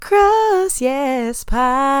CrossYAAS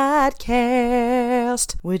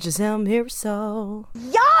Podcast with Giselle Mirasol.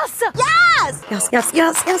 Yes! Yes! Yes, yes,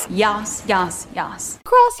 yes, yes. Yes, yes, yes.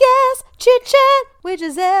 CrossYAAS Chit Chat with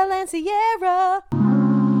Giselle and Sierra.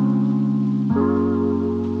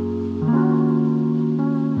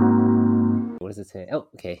 What does it say? Oh,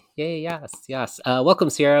 okay. Yay, yes, yes. Welcome,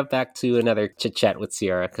 Sierra, back to another Chit Chat with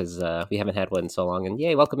Sierra, because we haven't had one in so long. And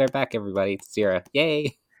yay, welcome back, everybody. It's Sierra.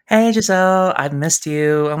 Yay. Hey, Giselle, I've missed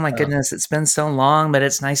you. Oh my goodness, it's been so long, but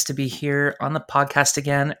it's nice to be here on the podcast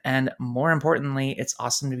again. And more importantly, it's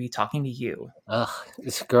awesome to be talking to you.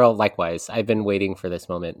 This girl, likewise. I've been waiting for this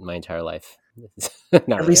moment my entire life.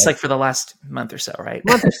 At least like for the last month or so, right?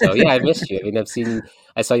 Month or so. Yeah, I missed you. I mean,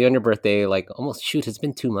 I saw you on your birthday, like almost, it's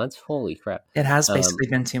been 2 months. Holy crap. It has basically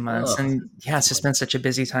been 2 months. And yeah, it's just been such a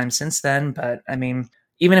busy time since then. But I mean,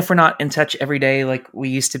 even if we're not in touch every day like we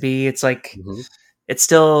used to be, it's like,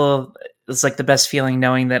 it's like the best feeling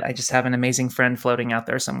knowing that I just have an amazing friend floating out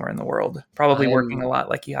there somewhere in the world, probably working a lot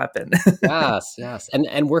like you have been. Yes.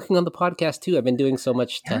 And working on the podcast too. I've been doing so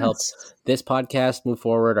much to help this podcast move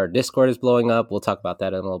forward. Our Discord is blowing up. We'll talk about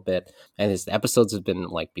that in a little bit. And the episodes have been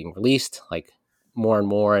like being released like more and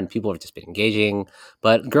more, and people have just been engaging.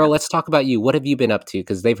 But girl, let's talk about you. What have you been up to?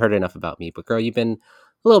 Because they've heard enough about me. But girl, you've been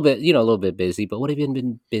a little bit busy. But what have you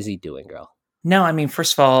been busy doing, girl? No, I mean,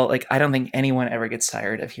 first of all, like, I don't think anyone ever gets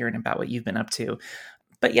tired of hearing about what you've been up to.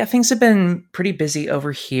 But yeah, things have been pretty busy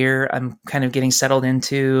over here. I'm kind of getting settled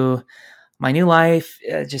into my new life,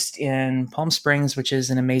 just in Palm Springs, which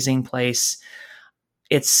is an amazing place.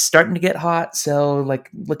 It's starting to get hot, so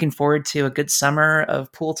like looking forward to a good summer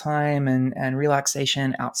of pool time and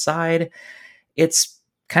relaxation outside. It's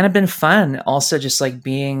kind of been fun. Also, just like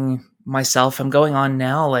being myself. I'm going on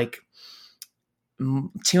now, like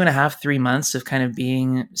 2.5, 3 months of kind of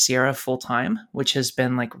being Sierra full time, which has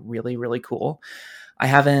been like really, really cool. I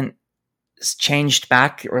haven't changed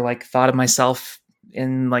back or like thought of myself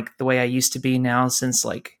in like the way I used to be now since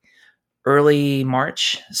like early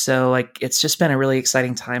March. So like, it's just been a really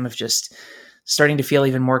exciting time of just starting to feel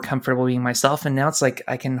even more comfortable being myself. And now it's like,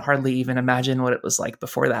 I can hardly even imagine what it was like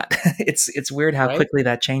before that. It's weird how quickly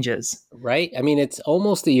that changes. Right. I mean, it's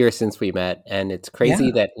almost a year since we met, and it's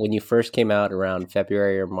crazy that when you first came out around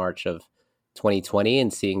February or March of 2020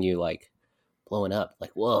 and seeing you like blowing up,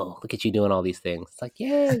 like, whoa, look at you doing all these things. It's like,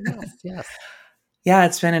 yeah, yes. Yeah,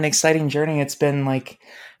 it's been an exciting journey. It's been like,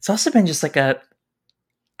 it's also been just like I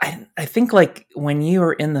think like when you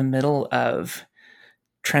are in the middle of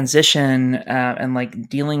transition and like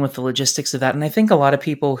dealing with the logistics of that. And I think a lot of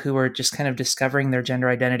people who are just kind of discovering their gender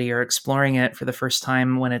identity or exploring it for the first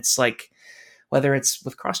time, when it's like, whether it's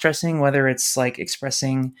with cross-dressing, whether it's like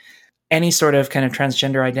expressing any sort of kind of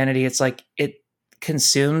transgender identity, it's like it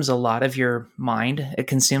consumes a lot of your mind. It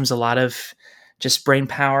consumes a lot of just brain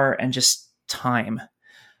power and just time.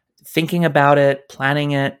 Thinking about it,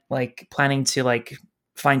 planning to like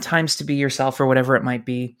find times to be yourself or whatever it might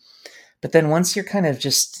be. But then once you're kind of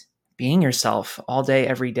just being yourself all day,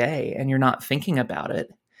 every day, and you're not thinking about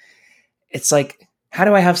it, it's like, how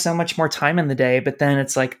do I have so much more time in the day? But then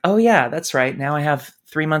it's like, oh yeah, that's right. Now I have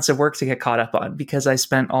 3 months of work to get caught up on because I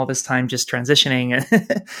spent all this time just transitioning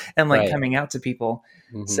and like coming out to people.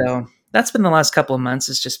 Mm-hmm. So that's been the last couple of months.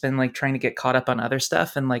 It's just been like trying to get caught up on other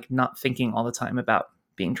stuff and like not thinking all the time about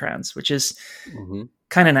being trans, which is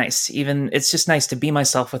kind of nice. Even it's just nice to be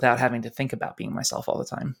myself without having to think about being myself all the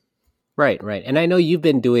time. Right. And I know you've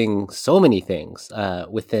been doing so many things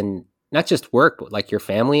within not just work, but like your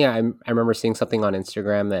family. I remember seeing something on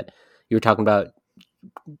Instagram that you were talking about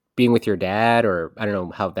being with your dad, or I don't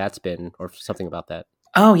know how that's been, or something about that.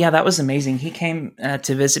 Oh yeah, that was amazing. He came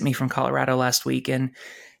to visit me from Colorado last week, and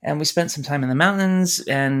we spent some time in the mountains,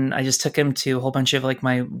 and I just took him to a whole bunch of like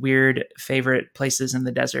my weird favorite places in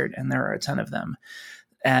the desert, and there are a ton of them.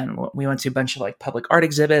 And we went to a bunch of like public art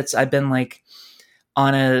exhibits. I've been like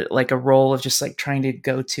on a role of just like trying to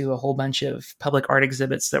go to a whole bunch of public art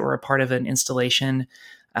exhibits that were a part of an installation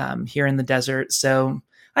here in the desert. So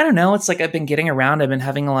I don't know. It's like I've been getting around. I've been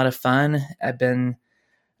having a lot of fun. I've been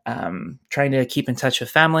trying to keep in touch with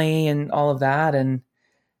family and all of that. And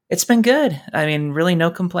it's been good. I mean, really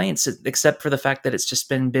no complaints, except for the fact that it's just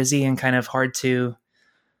been busy and kind of hard to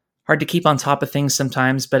keep on top of things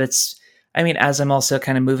sometimes. But as I'm also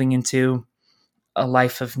kind of moving into a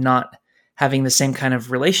life of not having the same kind of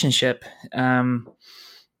relationship,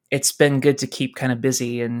 it's been good to keep kind of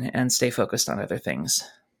busy and stay focused on other things.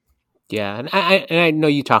 Yeah. And I know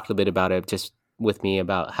you talked a bit about it just with me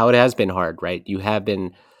about how it has been hard, right? You have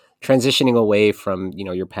been transitioning away from,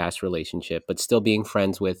 your past relationship, but still being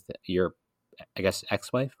friends with your, I guess,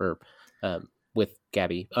 ex-wife or with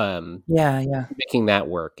Gabby. Yeah. Making that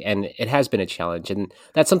work, and it has been a challenge, and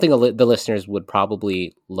that's something the listeners would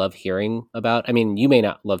probably love hearing about. I mean, you may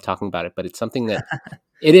not love talking about it, but it's something that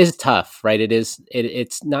it is tough, right?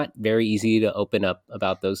 It's not very easy to open up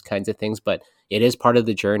about those kinds of things, but it is part of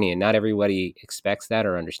the journey, and not everybody expects that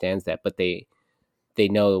or understands that, but they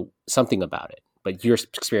know something about it, but you're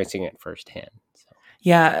experiencing it firsthand. So.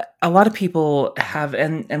 Yeah, a lot of people have,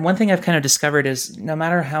 and one thing I've kind of discovered is no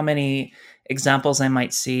matter how many examples I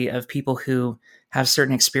might see of people who have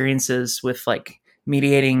certain experiences with like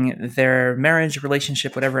mediating their marriage,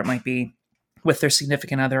 relationship, whatever it might be, with their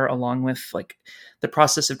significant other, along with like the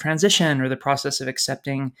process of transition or the process of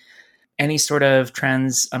accepting any sort of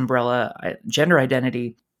trans umbrella gender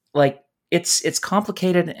identity, like it's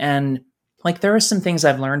complicated, and like there are some things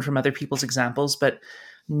I've learned from other people's examples, but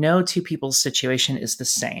no two people's situation is the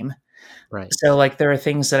same. Right. So like there are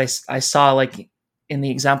things that I saw like in the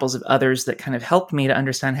examples of others that kind of helped me to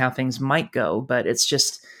understand how things might go. But it's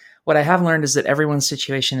just what I have learned is that everyone's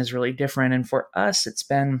situation is really different. And for us, it's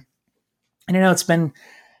been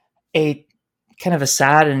a kind of a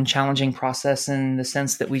sad and challenging process in the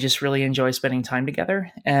sense that we just really enjoy spending time together.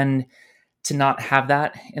 And to not have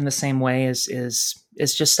that in the same way is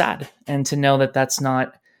just sad. And to know that that's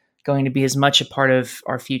not going to be as much a part of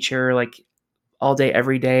our future, like all day,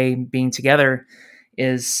 every day being together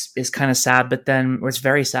is kind of sad, but then it's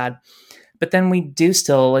very sad. But then we do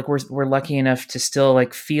still like, we're lucky enough to still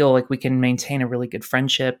like feel like we can maintain a really good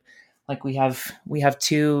friendship. Like we have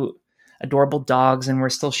 2 adorable dogs and we're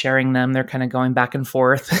still sharing them. They're kind of going back and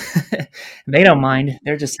forth. They don't mind.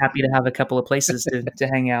 They're just happy to have a couple of places to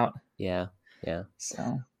hang out. Yeah.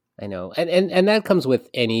 So I know. And that comes with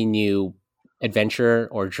any new adventure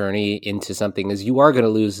or journey into something, is you are going to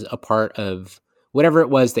lose a part of whatever it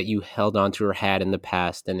was that you held on to or had in the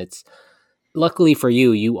past. And it's luckily for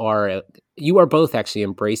you, you are both actually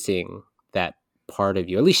embracing that part of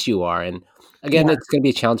you. At least you are. And again, It's going to be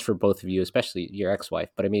a challenge for both of you, especially your ex-wife.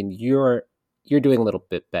 But I mean, you're doing a little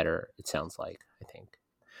bit better, it sounds like, I think.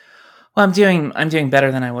 Well, I'm doing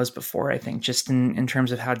better than I was before, I think, just in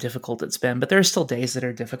terms of how difficult it's been. But there's still days that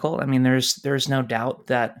are difficult. I mean, there's no doubt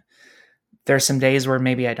that there's some days where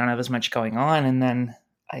maybe I don't have as much going on, and then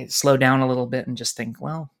I slow down a little bit and just think,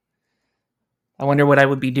 well, I wonder what I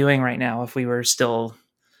would be doing right now if we were still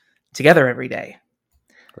together every day.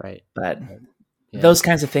 Right. But those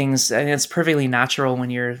kinds of things, and it's perfectly natural when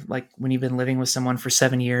you've been living with someone for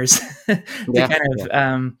 7 years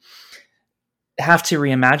to have to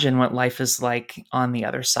reimagine what life is like on the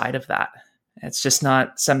other side of that. It's just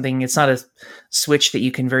not something, it's not a switch that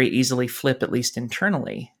you can very easily flip, at least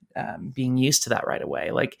internally, being used to that right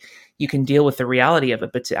away. Like you can deal with the reality of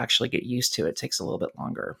it, but to actually get used to it takes a little bit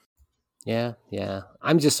longer. Yeah.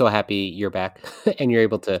 I'm just so happy you're back and you're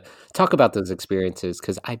able to talk about those experiences,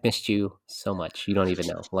 because I missed you so much. You don't even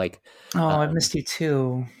know. Like, I've missed you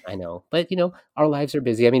too. I know, but our lives are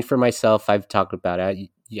busy. I mean, for myself, I've talked about it.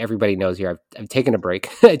 Everybody knows here. I've taken a break.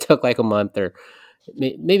 I took like a month or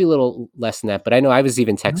maybe a little less than that. But I know I was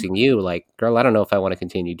even texting you like, girl, I don't know if I want to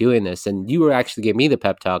continue doing this. And you were actually giving me the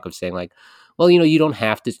pep talk of saying like, well, you don't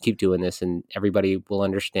have to keep doing this and everybody will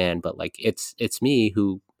understand. But like, it's me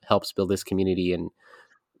who helps build this community, and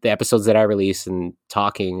the episodes that I release and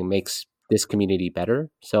talking makes this community better.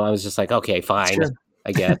 So I was just like, okay, fine.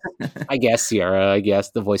 I guess Sierra, I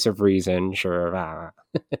guess the voice of reason. Sure.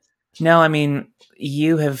 No, I mean,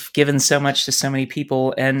 you have given so much to so many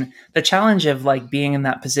people, and the challenge of like being in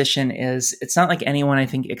that position is it's not like anyone I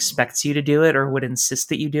think expects you to do it or would insist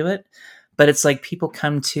that you do it, but it's like people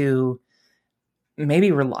come to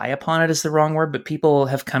maybe rely upon it is the wrong word, but people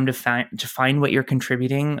have come to find what you're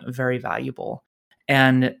contributing very valuable.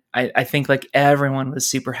 And I think like everyone was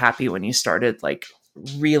super happy when you started like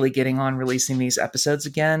really getting on releasing these episodes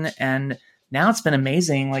again. And now it's been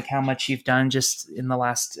amazing, like how much you've done just in the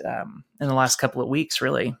last couple of weeks,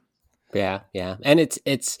 really. Yeah. And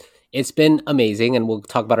it's been amazing. And we'll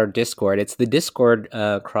talk about our Discord. It's the Discord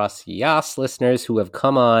CrossYAAS listeners who have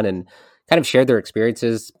come on and kind of shared their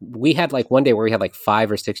experiences. We had like one day where we had like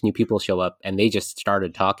 5 or 6 new people show up and they just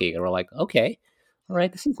started talking and we're like, okay, all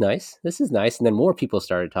right, this is nice. And then more people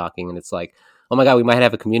started talking and it's like, oh my God, we might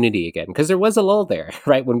have a community again. Because there was a lull there,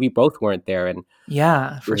 right? When we both weren't there. And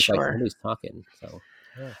yeah, for sure. Like, nobody's talking. So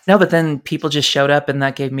yeah. No, but then people just showed up and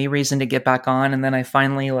that gave me reason to get back on. And then I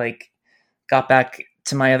finally like got back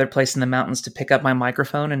to my other place in the mountains to pick up my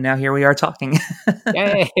microphone. And now here we are talking.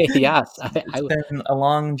 Yay, yes. It's been a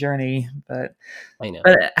long journey, but I know.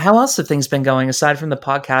 But how else have things been going aside from the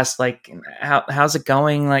podcast? Like how's it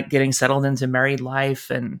going? Like getting settled into married life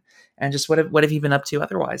and just what have you been up to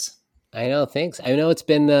otherwise? I know. Thanks. I know it's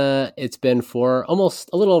been for almost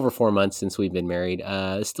a little over 4 months since we've been married.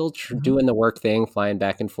 Still Mhm. doing the work thing, flying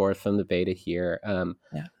back and forth from the Bay to here.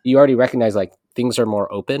 Yeah. You already recognize like things are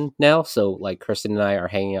more open now. So like Kristen and I are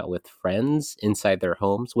hanging out with friends inside their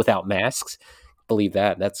homes without masks. Believe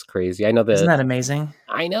that? That's crazy. Isn't that amazing?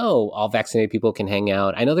 I know all vaccinated people can hang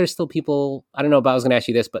out. I know there's still people. I don't know, but I was going to ask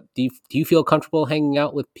you this, but do you feel comfortable hanging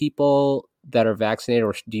out with people that are vaccinated,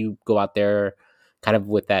 or do you go out there kind of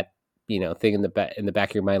with that thing in the back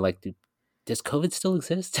of your mind, like, does COVID still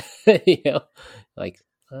exist? you know, like,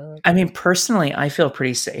 I mean, personally, I feel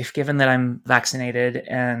pretty safe given that I'm vaccinated,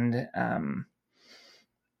 and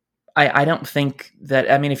I don't think that.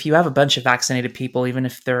 I mean, if you have a bunch of vaccinated people, even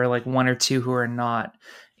if there are like one or two who are not,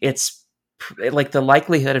 it's like the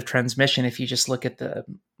likelihood of transmission. If you just look at the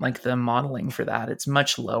modeling for that, it's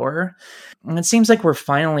much lower. And it seems like we're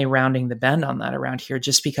finally rounding the bend on that around here,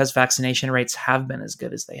 just because vaccination rates have been as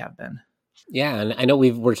good as they have been. yeah, and I know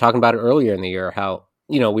we were talking about it earlier in the year how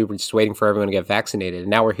we were just waiting for everyone to get vaccinated, and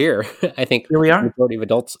now we're here. I think Here we the are. majority of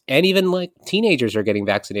adults and even like teenagers are getting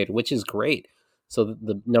vaccinated, which is great. So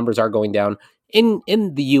the numbers are going down in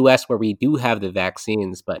the U.S. where we do have the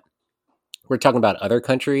vaccines, but we're talking about other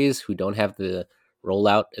countries who don't have the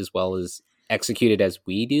rollout as well as executed as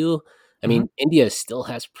we do. I Mhm. mean, India still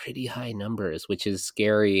has pretty high numbers, which is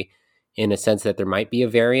scary in a sense that there might be a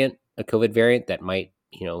COVID variant that might,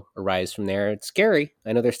 arise from there. It's scary.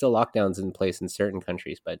 I know there's still lockdowns in place in certain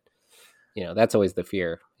countries, but that's always the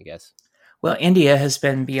fear, I guess. Well, India has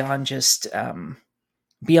been beyond just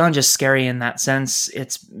scary in that sense.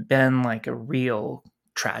 It's been like a real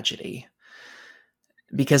tragedy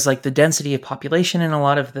because like the density of population in a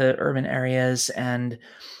lot of the urban areas, and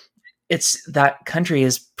it's that country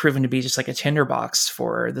has proven to be just like a tinderbox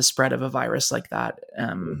for the spread of a virus like that,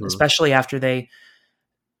 Hmm. especially after they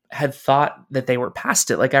had thought that they were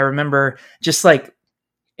past it. Like I remember just like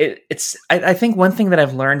I think one thing that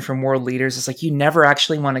I've learned from world leaders is like you never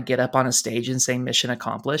actually want to get up on a stage and say mission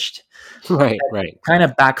accomplished. Right, right. Kind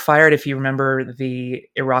of backfired if you remember the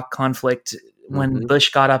Iraq conflict when Hmm. Bush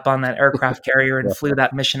got up on that aircraft carrier and flew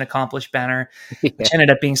that mission accomplished banner, Yeah. which ended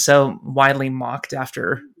up being so widely mocked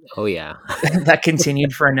after Oh, yeah. that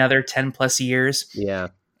continued for another 10 plus years. Yeah.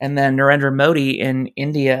 And then Narendra Modi in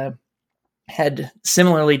India had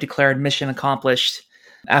similarly declared mission accomplished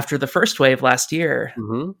after the first wave last year.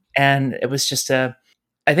 Hmm. And it was just I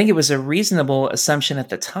think it was a reasonable assumption at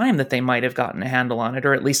the time that they might have gotten a handle on it,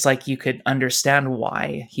 or at least like you could understand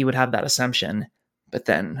why he would have that assumption. But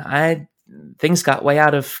then things got way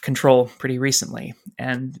out of control pretty recently,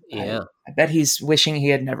 and Yeah. I bet he's wishing he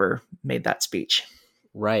had never made that speech.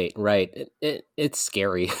 Right, right. It's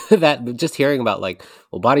scary that just hearing about like,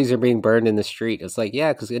 well, bodies are being burned in the street. It's like,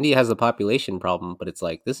 yeah, because India has a population problem, but it's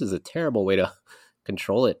like this is a terrible way to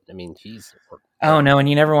control it. I mean, geez. Oh no, and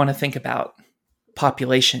you never want to think about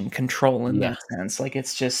population control in Yeah. that sense. Like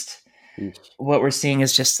it's just Eesh. what we're seeing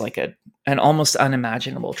is just like an almost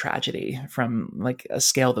unimaginable tragedy from like a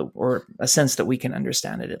scale that or a sense that we can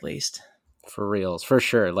understand it at least. For reals, for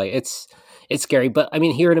sure. Like it's scary, but I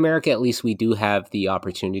mean, here in America, at least we do have the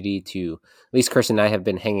opportunity to. At least Kirsten and I have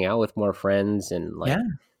been hanging out with more friends and like Yeah.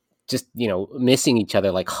 just missing each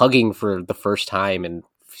other, like hugging for the first time, and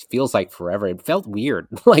feels like forever. It felt weird,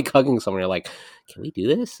 like hugging someone. You're like, can we do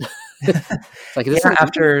this? It's like, is this Yeah, illegal?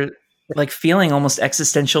 after like feeling almost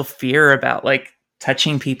existential fear about like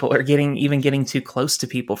touching people or getting too close to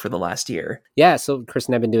people for the last year. Yeah, so Chris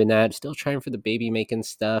and I've been doing that. Still trying for the baby making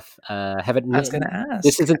stuff. Haven't. I was going to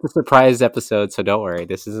This ask. isn't the surprise episode, so don't worry.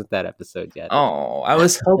 This isn't that episode yet. Oh, I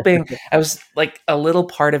was hoping I was like a little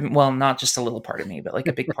part of well, not just a little part of me, but like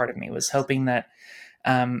a big part of me was hoping that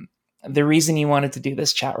um the reason you wanted to do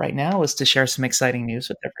this chat right now was to share some exciting news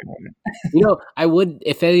with everyone. I would,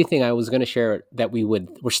 if anything, I was going to share that we're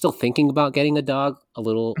still thinking about getting a dog, a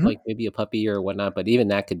little, Mhm. like maybe a puppy or whatnot, but even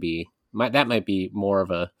that that might be more of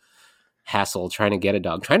a hassle trying to get a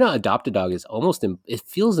dog. Trying to adopt a dog is it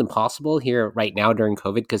feels impossible here right now during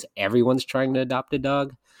COVID because everyone's trying to adopt a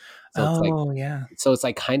dog. So Oh, yeah. it's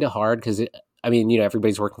like kind of hard because I mean,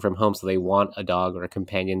 everybody's working from home, so they want a dog or a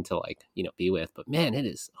companion to like, be with. But man, it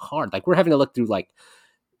is hard. Like we're having to look through like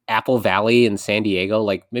Apple Valley in San Diego,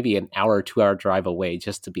 like maybe an hour or 2 hour drive away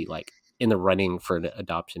just to be like in the running for an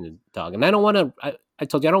adoption dog. And I don't want to, I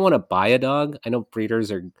told you, I don't want to buy a dog. I know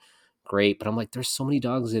breeders are great, but I'm like, there's so many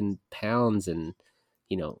dogs in pounds and,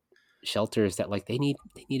 you know, shelters that like they need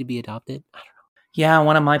to be adopted. I Yeah,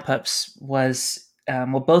 one of my pups was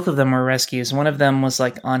well, both of them were rescues. One of them was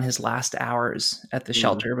like on his last hours at the don't know.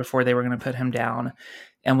 shelter before they were going to put him down,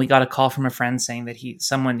 and we got a call from a friend saying that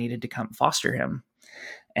someone needed to come foster him.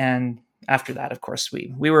 And after that, of course,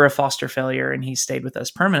 we were a foster failure, and he stayed with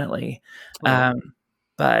us permanently. Oh,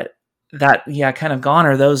 But that, kind of gone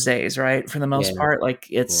are those days, right? For the most yeah. part, like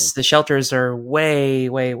the shelters are way,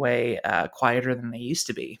 way, way quieter than they used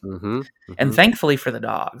to be, Mm-hmm. and Mm-hmm. thankfully for the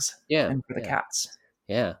dogs Yeah. and for the Yeah. cats.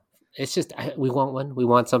 Yeah. It's just we want one. We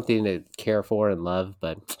want something to care for and love,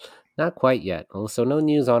 but not quite yet. So no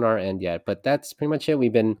news on our end yet. But that's pretty much it.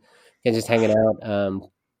 We've been just hanging out,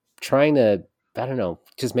 trying to, I don't know,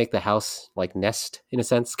 just make the house like nest in a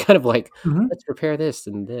sense. Kind of like, Mhm. let's prepare this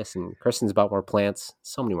and this. And Kristen's bought more plants,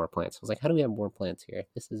 so many more plants. I was like, how do we have more plants here?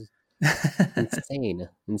 This is insane,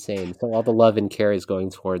 insane. So all the love and care is going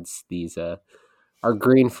towards these our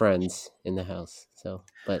green friends in the house. So,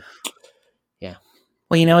 but yeah.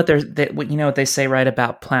 Well, you know what they say, right,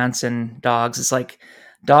 about plants and dogs. It's like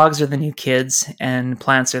dogs are the new kids, and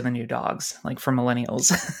plants are the new dogs. Like for millennials,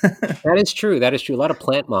 That is true. That is true. A lot of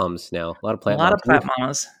plant moms now. A lot of a plant lot of moms. plant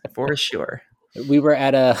mamas for sure. We were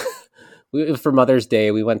at a for Mother's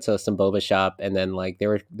Day. We went to some boba shop, and then like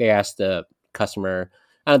they asked the customer,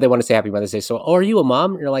 they want to say Happy Mother's Day. So, oh, are you a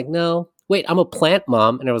mom? And you're like, no. Wait, I'm a plant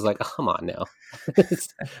mom. And I was like, oh, come on now.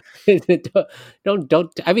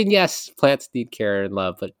 don't. I mean, yes, plants need care and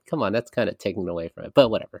love, but come on, that's kind of taking away from it. But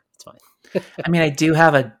whatever, it's fine. I mean, I do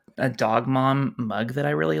have a dog mom mug that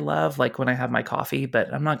I really love, like when I have my coffee,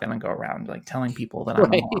 but I'm not going to go around like telling people that I'm a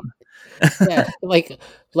Right? mom. Yeah, like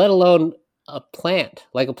let alone a plant.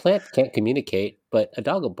 Like a plant can't communicate, but a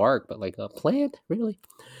dog will bark. But like a plant, really?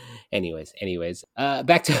 Anyways,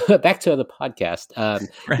 back to back to the podcast.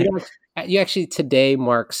 Right. You actually today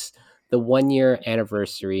marks the 1 year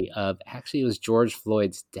anniversary of it was George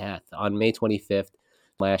Floyd's death on May 25th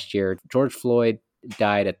last year. George Floyd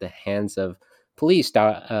died at the hands of police,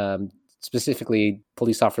 specifically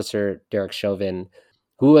police officer Derek Chauvin,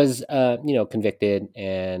 who was convicted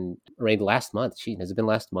and arraigned last month. Has it been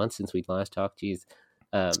last month since we last talked? Jeez.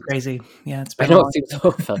 It's crazy. Yeah, it's I been a know long it seems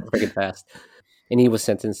time. so freaking fast. And he was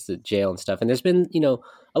sentenced to jail and stuff. And there's been,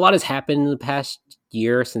 a lot has happened in the past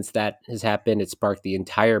year since that has happened. It sparked the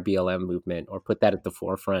entire BLM movement or put that at the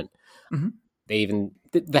forefront. Mhm.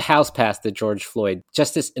 The House passed the George Floyd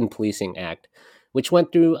Justice and Policing Act, which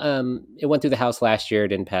went through the House last year,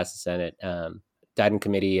 didn't pass the Senate, died in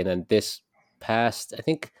committee. And then this passed, I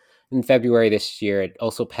think in February this year, it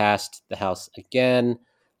also passed the House again.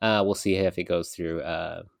 We'll see if it goes through,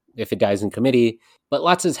 if it dies in committee. But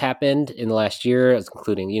lots has happened in the last year,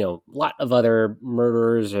 including, a lot of other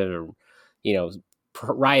murders or,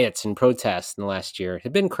 riots and protests in the last year.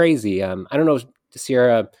 It's been crazy. I don't know,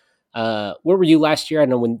 Sierra, where were you last year? I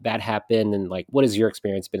know when that happened, and like, what has your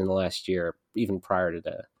experience been in the last year, even prior to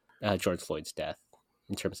the George Floyd's death,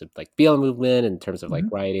 in terms of like BLM movement, in terms of like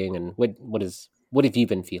Mhm. rioting, and what have you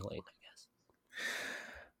been feeling? I guess.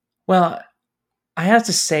 Well, I have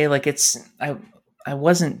to say, like I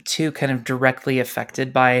wasn't too kind of directly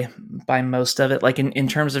affected by most of it, like in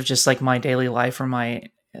terms of just like my daily life or my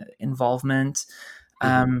involvement,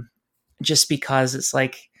 Mm-hmm. just because it's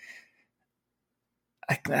like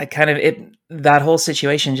I kind of that whole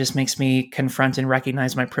situation just makes me confront and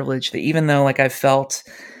recognize my privilege. That even though like I've felt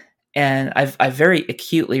and I've very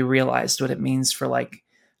acutely realized what it means for like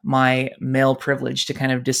my male privilege to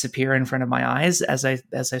kind of disappear in front of my eyes as I've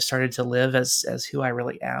started to live as who I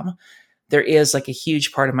really am. There is like a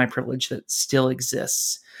huge part of my privilege that still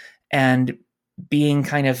exists, and being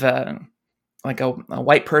kind of a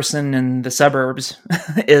white person in the suburbs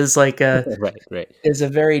is like Right. is a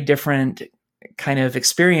very different kind of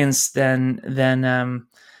experience than a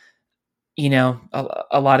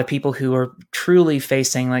lot of people who are truly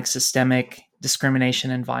facing like systemic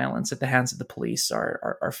discrimination and violence at the hands of the police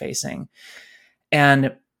are facing.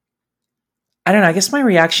 And I don't know, I guess my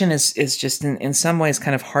reaction is just in some ways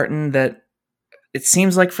kind of heartened that it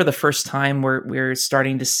seems like for the first time we're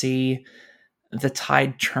starting to see the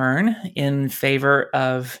tide turn in favor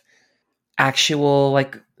of actual,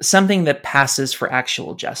 like, something that passes for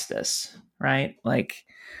actual justice, right? Like,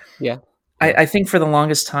 Yeah. I think for the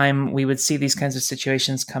longest time we would see these kinds of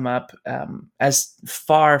situations come up, as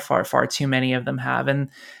far, far, far too many of them have, and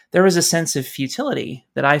there was a sense of futility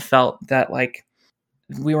that I felt that like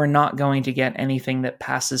we were not going to get anything that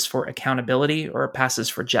passes for accountability or passes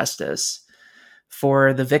for justice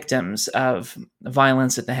for the victims of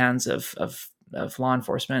violence at the hands of law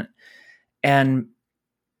enforcement. And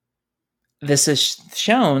this is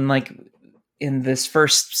shown like in this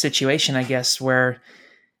first situation, I guess, where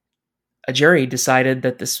a jury decided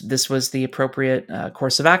that this was the appropriate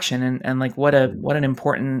course of action, and like what an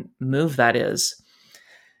important move that is.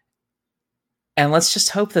 And let's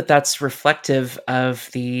just hope that that's reflective of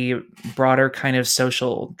the broader kind of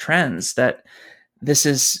social trends, that this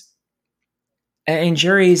is And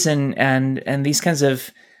juries and these kinds of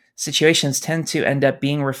situations tend to end up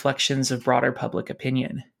being reflections of broader public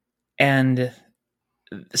opinion. And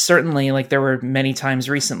certainly, like, there were many times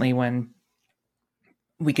recently when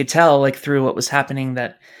we could tell, like, through what was happening,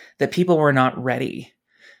 that people were not ready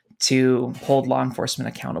to hold law enforcement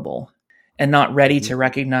accountable, and not ready to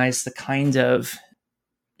recognize the kind of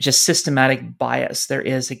just systematic bias there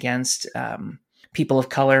is against people of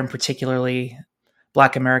color, and particularly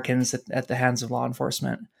Black Americans at the hands of law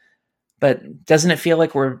enforcement. But doesn't it feel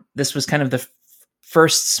like this was kind of the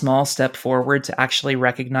first small step forward to actually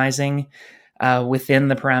recognizing within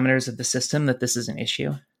the parameters of the system that this is an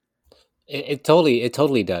issue? It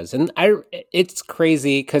totally does. And it's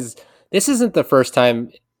crazy because this isn't the first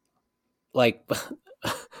time, like,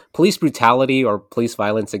 police brutality or police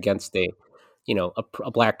violence against a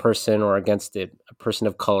Black person or against a person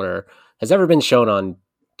of color has ever been shown on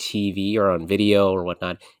TV or on video or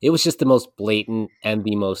whatnot. It was just the most blatant and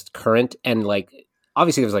the most current, and, like,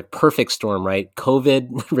 obviously it was like perfect storm, right?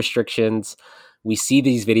 COVID restrictions. We see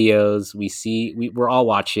these videos. We're all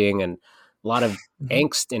watching, and a lot of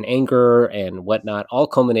angst and anger and whatnot all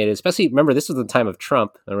culminated. Especially, remember, this was the time of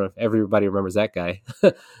Trump. I don't know if everybody remembers that guy.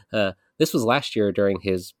 This was last year during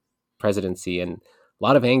his presidency, and a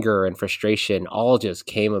lot of anger and frustration all just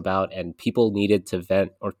came about, and people needed to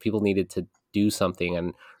vent, or people needed to do something,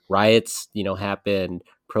 and riots, happened,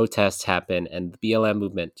 protests happened, and the BLM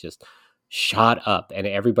movement just shot up, and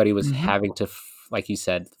everybody was having to, like you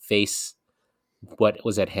said, face what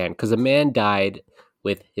was at hand, because a man died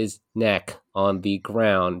with his neck on the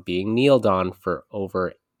ground being kneeled on for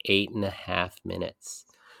over 8.5 minutes.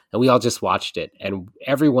 And we all just watched it, and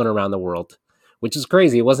everyone around the world, which is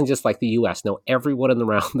crazy. It wasn't just like the US. No, everyone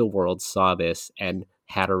around the world saw this and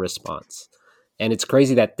had a response. And it's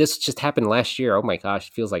crazy that this just happened last year. Oh my gosh,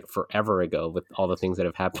 it feels like forever ago with all the things that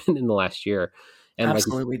have happened in the last year. And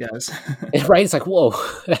absolutely does. Right? It's like, whoa,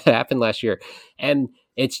 that happened last year. And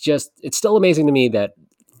it's still amazing to me that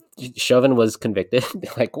Chauvin was convicted.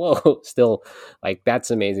 Like, whoa, still, like, that's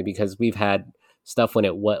amazing, because we've had stuff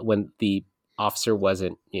when the officer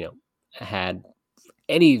wasn't, had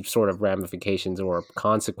any sort of ramifications or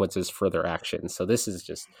consequences for their actions. So this is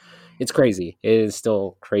just, it's crazy. It is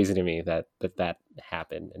still crazy to me that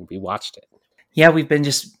happened, and we watched it. Yeah, we've been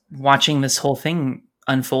just watching this whole thing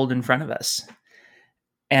unfold in front of us.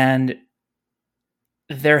 And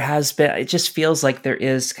it just feels like there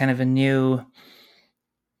is kind of a new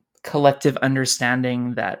collective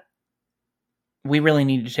understanding that we really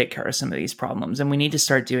need to take care of some of these problems, and we need to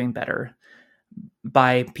start doing better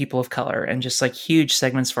by people of color and just, like, huge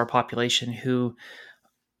segments of our population who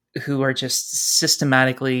are just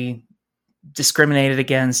systematically discriminated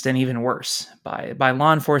against, and even worse by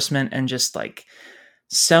law enforcement, and just, like,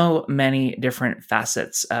 so many different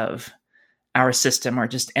facets of our system are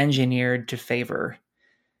just engineered to favor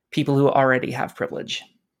people who already have privilege.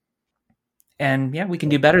 And yeah, we can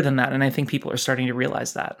do better than that. And I think people are starting to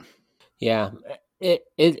realize that. Yeah,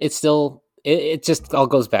 it still just all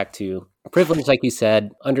goes back to privilege, like you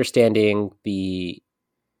said, understanding the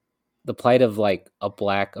plight of, like, a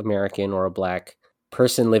Black American or a Black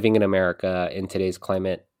person living in America in today's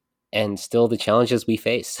climate, and still the challenges we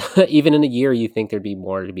face. Even in a year, you think there'd be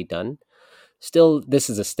more to be done. Still, this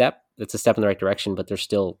is a step. It's a step in the right direction, but there's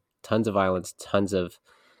still tons of violence, tons of,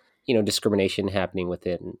 discrimination happening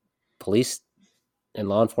within police and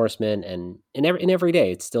law enforcement, and in every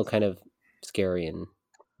day. It's still kind of scary, and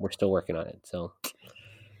we're still working on it. So,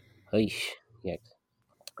 yeah.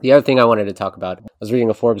 The other thing I wanted to talk about, I was reading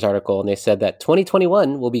a Forbes article, and they said that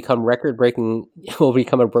 2021 will become a record-breaking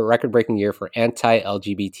year for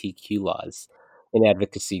anti-LGBTQ laws. An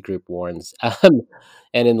advocacy group warns. And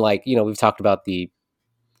in, like, we've talked about the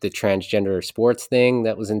transgender sports thing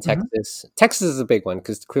that was in Texas. Texas is a big one,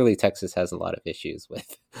 because clearly Texas has a lot of issues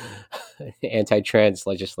with anti-trans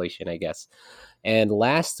legislation, I guess. And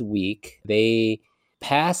last week, they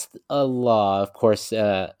passed a law, of course,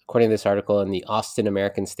 according to this article in the Austin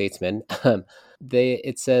American Statesman.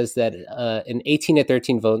 It says that an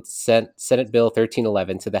 18-13 vote sent Senate Bill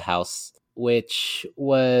 1311 to the House, which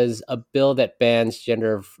was a bill that bans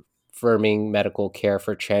gender-affirming medical care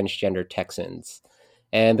for transgender Texans.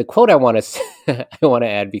 And the quote I want to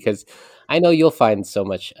add, because I know you'll find so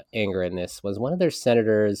much anger in this, was one of their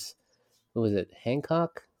senators. Who was it?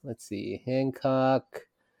 Hancock? Let's see.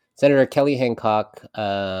 Senator Kelly Hancock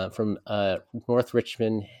from North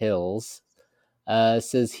Richmond Hills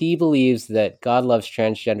says he believes that God loves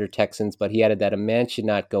transgender Texans, but he added that a man should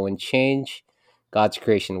not go and change God's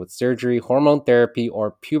creation with surgery, hormone therapy,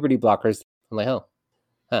 or puberty blockers. I'm like, oh,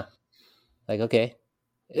 huh. Like, okay.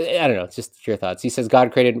 I don't know, just your thoughts. He says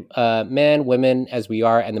God created men, women as we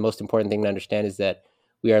are, and the most important thing to understand is that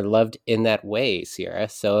we are loved in that way, Sierra.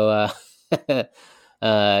 So,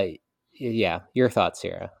 uh, yeah, your thoughts,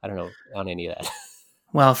 Sierra. I don't know on any of that.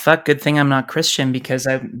 Well, fuck, good thing I'm not Christian, because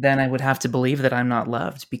then I would have to believe that I'm not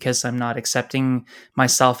loved because I'm not accepting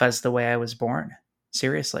myself as the way I was born.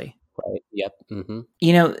 Seriously. Right. Yep. Mm-hmm.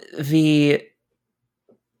 You know,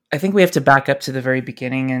 I think we have to back up to the very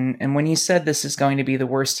beginning. And when you said this is going to be the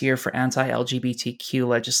worst year for anti-LGBTQ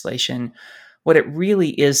legislation, what it really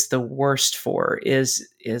is the worst for is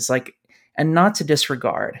like, and not to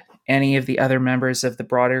disregard any of the other members of the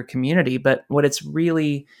broader community, but what's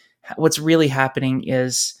really happening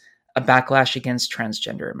is a backlash against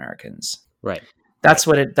transgender Americans. Right. That's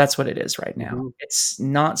what it is right now. Mm-hmm. It's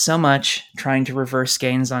not so much trying to reverse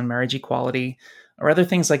gains on marriage equality or other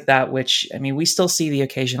things like that, which, I mean, we still see the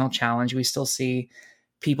occasional challenge. We still see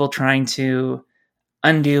people trying to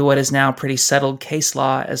undo what is now pretty settled case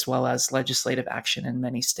law as well as legislative action in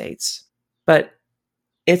many states. But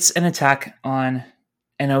it's an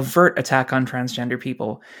overt attack on transgender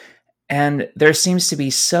people. And there seems to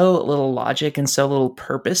be so little logic and so little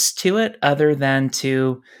purpose to it other than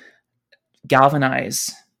to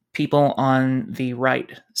galvanize people on the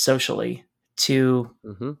right socially to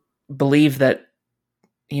believe that,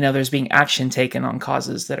 there's being action taken on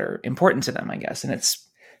causes that are important to them, I guess. And it's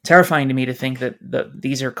terrifying to me to think that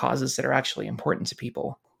these are causes that are actually important to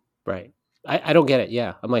people. Right. I don't get it.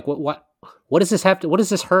 Yeah. I'm like, what does this have to, what does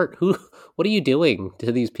this hurt? What are you doing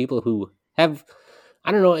to these people who have,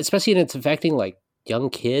 I don't know, especially when it's affecting like young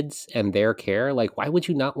kids and their care? Like, why would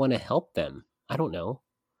you not want to help them? I don't know.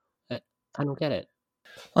 I don't get it.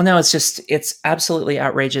 Well, no, it's absolutely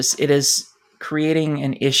outrageous. It is creating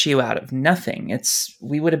an issue out of nothing.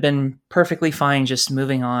 We would have been perfectly fine just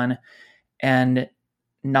moving on and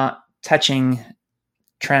not touching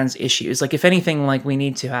trans issues. Like, if anything, like, we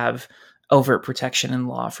need to have overt protection in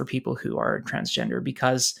law for people who are transgender,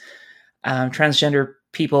 because transgender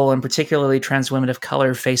people, and particularly trans women of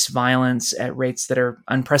color, face violence at rates that are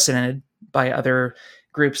unprecedented by other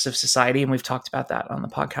groups of society. And we've talked about that on the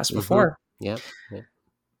podcast before. Yeah.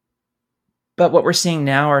 But what we're seeing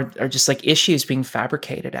now are just like issues being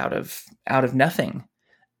fabricated out of nothing,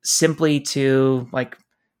 simply to like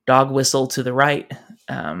dog whistle to the right,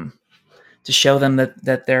 to show them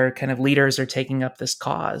that their kind of leaders are taking up this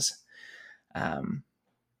cause. And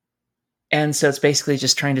so it's basically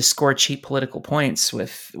just trying to score cheap political points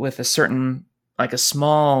with a certain, like, a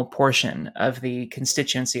small portion of the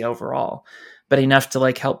constituency overall, but enough to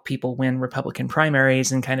like help people win Republican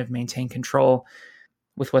primaries and kind of maintain control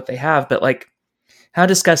with what they have. But like, how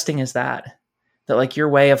disgusting is that like your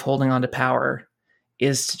way of holding on to power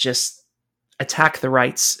is to just attack the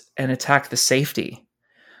rights and attack the safety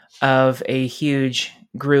of a huge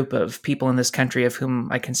group of people in this country of whom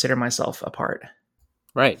I consider myself a part.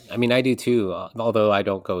 Right. I mean, I do too, although I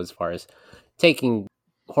don't go as far as taking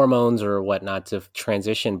hormones or whatnot to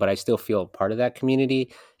transition, but I still feel part of that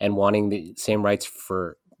community and wanting the same rights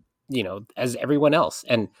for, as everyone else.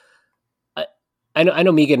 And I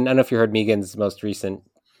know Megan, I don't know if you heard Megan's most recent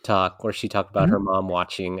talk where she talked about her mom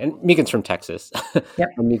watching, and Megan's from Texas. Yep.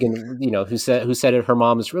 Megan, who said that her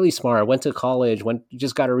mom is really smart, went to college,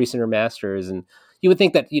 just got her recent master's. And you would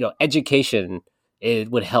think that, education,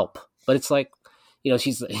 it would help, but it's like,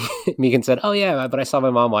 she's Megan said, "Oh yeah, but I saw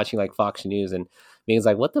my mom watching like Fox News," and Megan's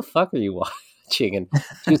like, "What the fuck are you watching?" And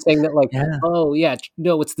she was saying that like, yeah. "Oh yeah,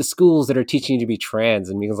 no, it's the schools that are teaching you to be trans,"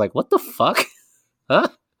 and Megan's like, "What the fuck, huh?"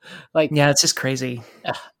 Like, yeah, it's just crazy.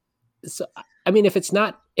 So, I mean, if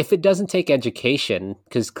it doesn't take education,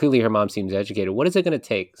 because clearly her mom seems educated, what is it going to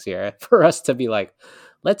take, Sierra, for us to be like,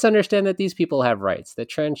 let's understand that these people have rights, that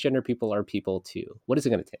transgender people are people too? What is it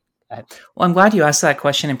going to take? Well, I'm glad you asked that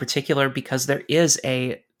question in particular, because there is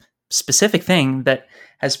a specific thing that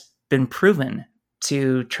has been proven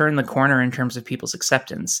to turn the corner in terms of people's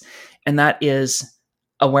acceptance. And that is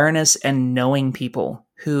awareness and knowing people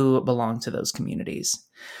who belong to those communities.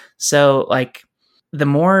 So like, the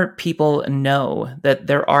more people know that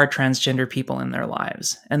there are transgender people in their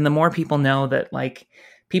lives, and the more people know that like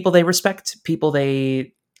people they respect, people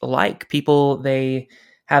they like, people they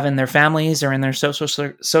have in their families or in their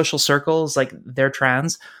social circles, like they're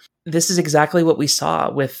trans. This is exactly what we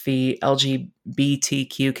saw with the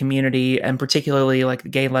LGBTQ community, and particularly like the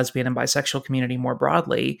gay, lesbian, and bisexual community more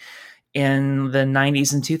broadly in the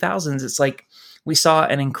 90s and 2000s. It's like we saw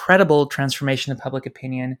an incredible transformation of public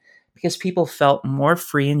opinion because people felt more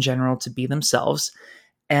free in general to be themselves.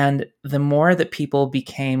 And the more that people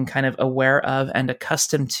became kind of aware of and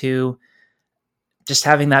accustomed to just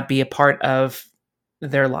having that be a part of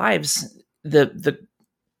their lives, the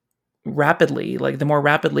rapidly, like the more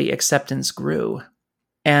rapidly acceptance grew.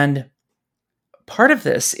 And part of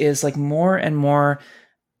this is like more and more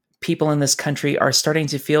people in this country are starting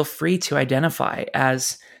to feel free to identify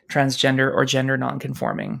as transgender or gender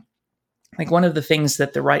nonconforming. Like one of the things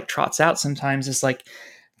that the right trots out sometimes is like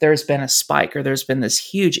there's been a spike or there's been this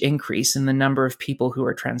huge increase in the number of people who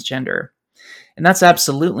are transgender. And that's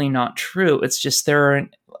absolutely not true. It's just there are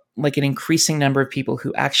like an increasing number of people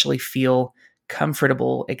who actually feel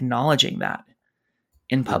comfortable acknowledging that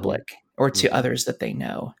in public or to others that they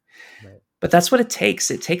know. Right. But that's what it takes.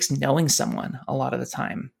 It takes knowing someone a lot of the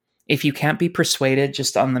time. If you can't be persuaded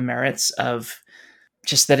just on the merits of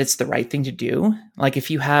just that it's the right thing to do, like if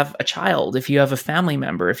you have a child, if you have a family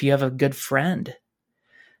member, if you have a good friend,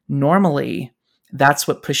 normally that's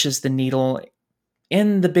what pushes the needle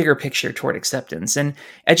in the bigger picture toward acceptance. And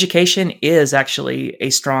education is actually a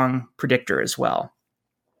strong predictor as well.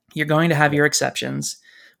 You're going to have your exceptions,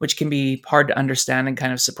 which can be hard to understand and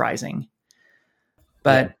kind of surprising.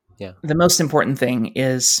 But the most important thing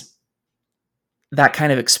is that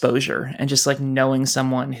kind of exposure and just like knowing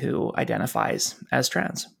someone who identifies as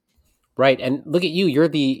trans. Right. And look at you,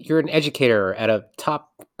 you're an educator at a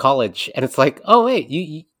top college, and it's like, oh wait,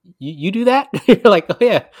 you do that? You're like, oh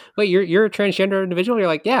yeah, wait, you're a transgender individual? You're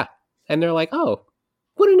like, yeah. And they're like, oh,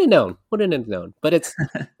 wouldn't have known. But it's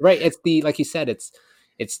right, it's the, like you said, it's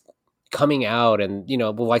coming out, and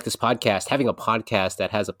well, like this podcast, having a podcast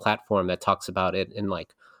that has a platform that talks about it in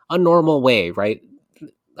like a normal way, right?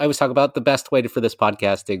 I was talking about the best way for this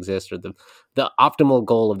podcast to exist, or the optimal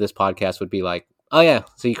goal of this podcast would be like, oh yeah,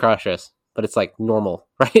 so you CrossYAAS, but it's like normal,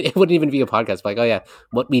 right? It wouldn't even be a podcast, like, oh yeah,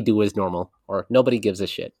 what we do is normal, or nobody gives a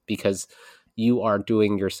shit because you are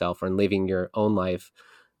doing yourself and living your own life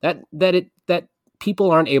that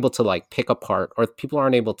people aren't able to like pick apart, or people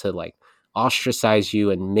aren't able to like ostracize you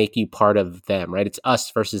and make you part of them, right? It's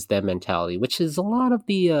us versus them mentality, which is a lot of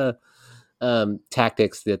the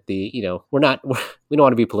tactics that we don't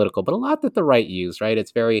want to be political, but a lot that the right use, right?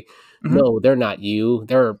 It's very, no, they're not you,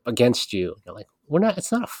 they're against you. They're like,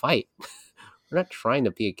 it's not a fight. We're not trying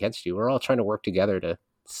to be against you. We're all trying to work together to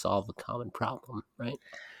solve a common problem, right?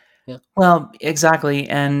 Yeah. Well, exactly.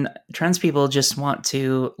 And trans people just want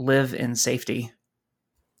to live in safety.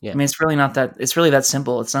 Yeah. I mean, it's really that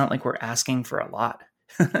simple. It's not like we're asking for a lot.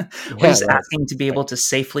 We're just asking to be able to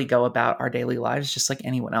safely go about our daily lives just like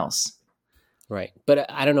anyone else. Right. But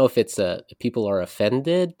I don't know if it's people are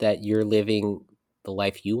offended that you're living the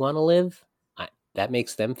life you want to live. That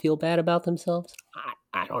makes them feel bad about themselves.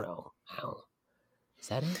 I don't know. Is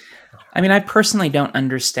that it? I mean, I personally don't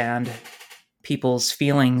understand people's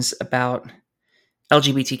feelings about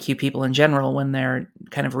LGBTQ people in general when they're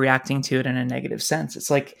kind of reacting to it in a negative sense. It's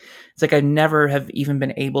like I never have even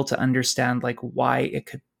been able to understand like why it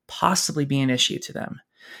could possibly be an issue to them.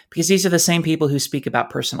 Because these are the same people who speak about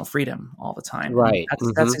personal freedom all the time. Right.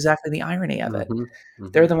 That's exactly the irony of it.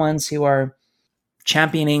 They're the ones who are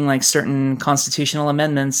championing like certain constitutional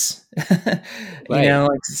amendments, like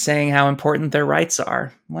saying how important their rights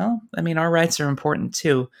are. Well, I mean, our rights are important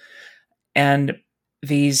too. And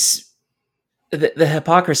the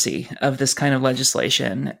hypocrisy of this kind of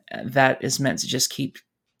legislation that is meant to just keep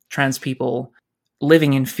trans people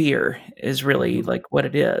living in fear is really like what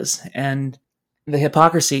it is. And the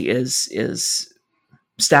hypocrisy is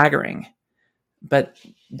staggering, but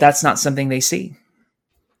that's not something they see.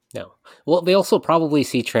 No. Well, they also probably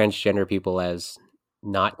see transgender people as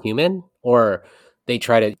not human, or they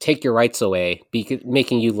try to take your rights away,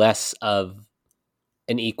 making you less of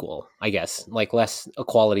an equal, I guess, like less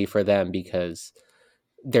equality for them because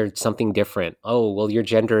they're something different. Oh, well, your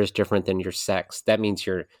gender is different than your sex. That means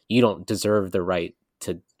you don't deserve the right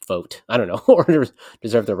to vote. I don't know, or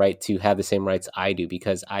deserve the right to have the same rights I do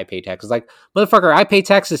because I pay taxes. Like, motherfucker, I pay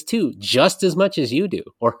taxes too, just as much as you do.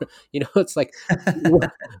 Or, it's like,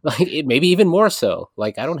 maybe even more so.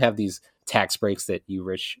 Like, I don't have these tax breaks that you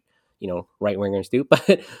rich, right wingers do,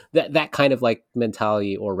 but that kind of like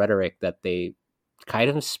mentality or rhetoric that they kind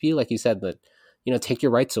of spew, like you said, that, take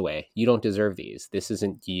your rights away. You don't deserve these. This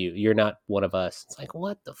isn't you. You're not one of us. It's like,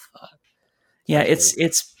 what the fuck? Yeah,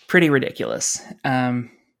 it's pretty ridiculous.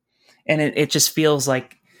 And it just feels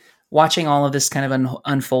like watching all of this kind of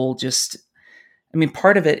unfold.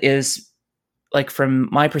 Part of it is like, from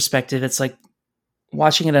my perspective, it's like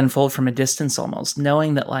watching it unfold from a distance almost,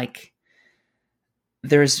 knowing that like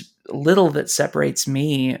there's little that separates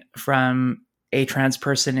me from a trans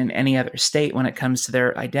person in any other state when it comes to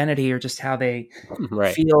their identity or just how they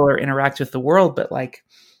feel or interact with the world. But like,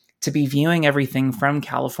 to be viewing everything from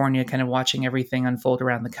California, kind of watching everything unfold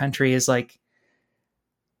around the country is like,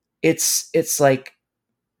 it's like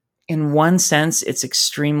in one sense, it's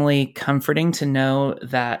extremely comforting to know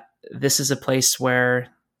that this is a place where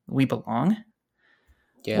we belong,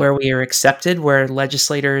 where we are accepted, where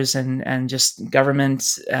legislators and just government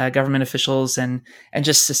officials and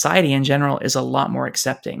just society in general is a lot more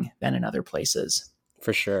accepting than in other places.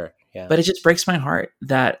 For sure. Yeah. But it just breaks my heart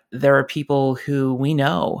that there are people who we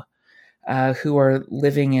know who are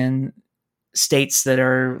living in states that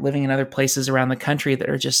are living in other places around the country that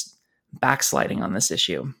are just backsliding on this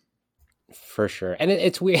issue. For sure. And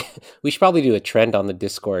it's weird. We should probably do a trend on the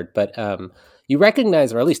Discord, but you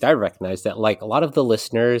recognize, or at least I recognize, that like a lot of the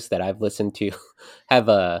listeners that I've listened to have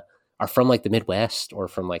are from like the Midwest or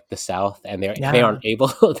from like the South, and they aren't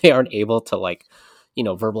able to like, you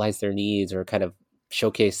know, verbalize their needs or kind of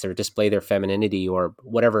showcase or display their femininity or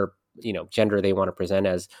whatever, you know, gender they want to present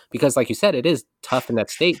as, because like you said, it is tough in that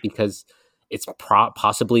state because it's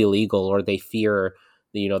possibly illegal, or they fear,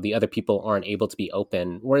 you know, the other people aren't able to be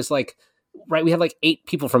open. Whereas like, right, we had like 8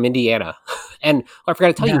 people from Indiana, and I forgot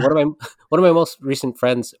to tell you, one of my most recent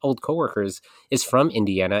friends, old coworkers, is from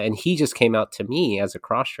Indiana, and he just came out to me as a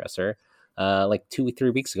cross-dresser like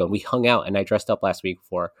 2-3 weeks ago, and we hung out, and I dressed up last week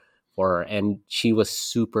for her, and she was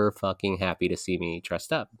super fucking happy to see me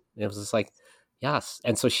dressed up. It was just like, yes.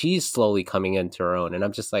 And so she's slowly coming into her own, and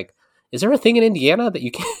I'm just like, is there a thing in Indiana that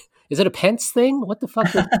you can? Is it a Pence thing? What the fuck?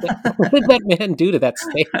 What did that man do to that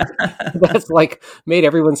state? That's like made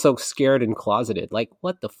everyone so scared and closeted. Like,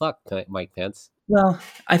 what the fuck, Mike Pence? Well,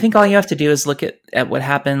 I think all you have to do is look at what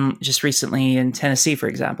happened just recently in Tennessee, for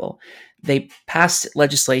example. They passed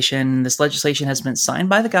legislation. This legislation has been signed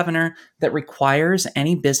by the governor that requires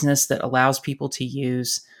any business that allows people to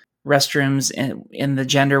use restrooms in the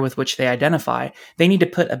gender with which they identify. They need to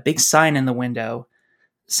put a big sign in the window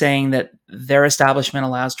saying that their establishment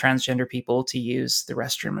allows transgender people to use the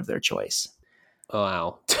restroom of their choice. Oh,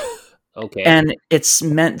 wow. Okay. And it's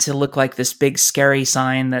meant to look like this big scary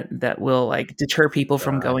sign that will like deter people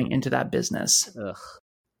from going into that business. Ugh.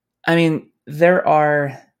 I mean, there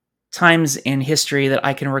are times in history that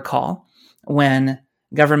I can recall when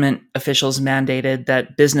government officials mandated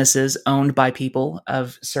that businesses owned by people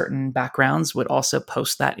of certain backgrounds would also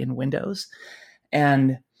post that in windows.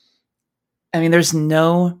 And I mean, there's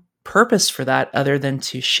no purpose for that other than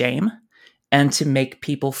to shame and to make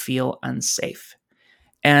people feel unsafe.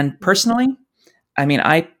 And personally, I mean,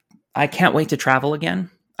 I can't wait to travel again.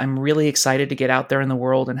 I'm really excited to get out there in the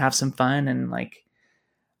world and have some fun. And like,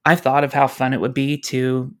 I've thought of how fun it would be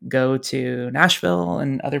to go to Nashville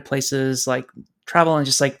and other places, like travel and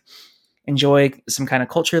just like enjoy some kind of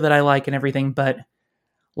culture that I like and everything. But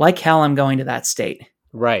like hell, I'm going to that state.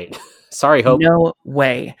 Right. Sorry, Hope. No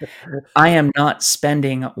way. I am not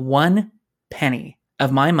spending 1 penny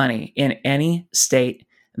of my money in any state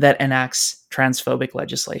that enacts transphobic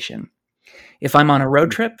legislation. If I'm on a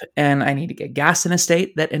road trip and I need to get gas in a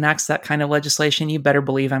state that enacts that kind of legislation, you better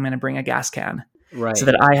believe I'm going to bring a gas can. Right. So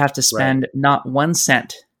that I have to spend not 1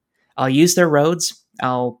 cent. I'll use their roads.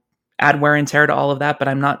 I'll add wear and tear to all of that, but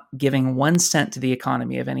I'm not giving 1 cent to the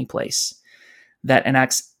economy of any place that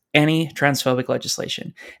enacts any transphobic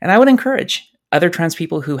legislation. And I would encourage other trans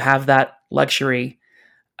people who have that luxury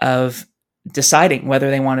of deciding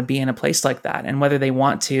whether they want to be in a place like that and whether they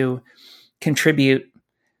want to contribute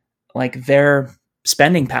like their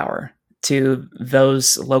spending power to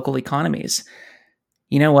those local economies.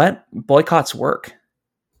 You know what? Boycotts work.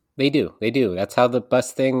 They do. That's how the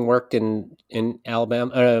bus thing worked in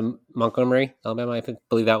Alabama, Montgomery, Alabama. I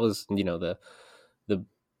believe that was, you know, the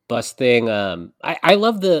bus thing. I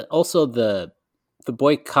love the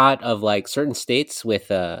boycott of like certain states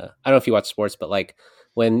with I don't know if you watch sports, but like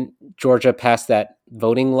when Georgia passed that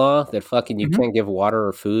voting law that fucking you can't give water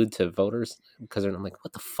or food to voters because I'm like,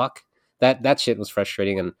 what the fuck? That shit was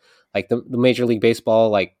frustrating. And like the Major League Baseball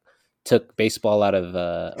like took baseball out of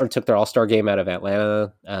or took their All-Star game out of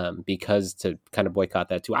Atlanta because to kind of boycott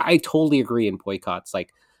that too. I totally agree in boycotts.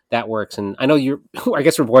 Like that works. And I know I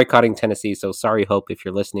guess we're boycotting Tennessee. So sorry, Hope, if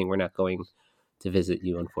you're listening, we're not going to visit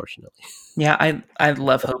you, unfortunately. Yeah, I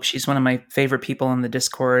love Hope. She's one of my favorite people in the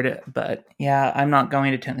Discord. But yeah, I'm not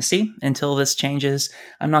going to Tennessee until this changes.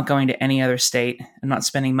 I'm not going to any other state. I'm not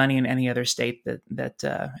spending money in any other state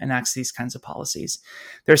that enacts these kinds of policies.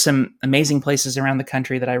 There's some amazing places around the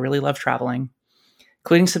country that I really love traveling,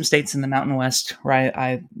 including some states in the Mountain West where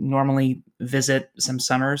I normally visit some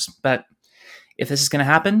summers. But if this is going to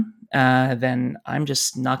happen, then I'm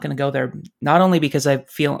just not going to go there. Not only because I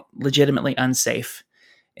feel legitimately unsafe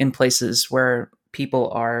in places where people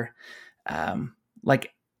are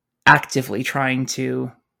like actively trying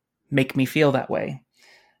to make me feel that way,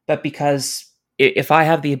 but because if I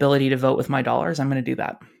have the ability to vote with my dollars, I'm going to do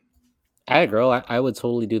that. I agree. I would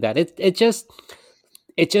totally do that. It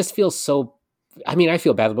just feels so. I mean, I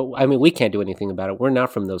feel bad, but I mean, we can't do anything about it. We're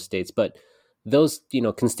not from those states, but those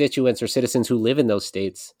constituents or citizens who live in those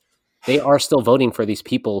states, they are still voting for these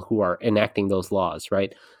people who are enacting those laws,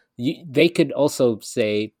 right? They could also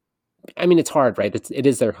say, I mean, it's hard, right? It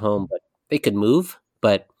is their home, but they could move.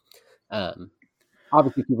 But um,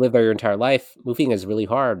 obviously, if you live there your entire life, moving is really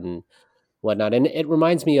hard and whatnot. And it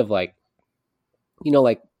reminds me of like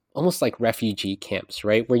almost like refugee camps,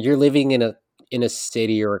 right? Where you're living in a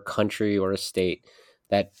city or a country or a state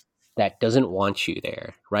that doesn't want you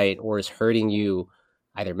there, right? Or is hurting you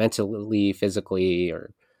either mentally, physically,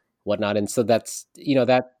 or whatnot. And so that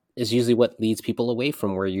is usually what leads people away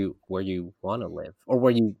from where you want to live, or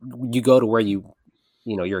where you go to where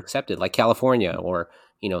you're accepted, like California, or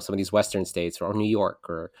some of these Western states, or New York,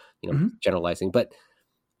 or generalizing. But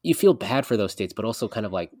you feel bad for those states, but also kind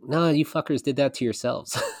of like, no, you fuckers did that to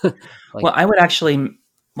yourselves. Like, Well, I would actually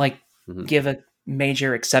mhm. give a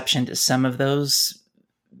major exception to some of those,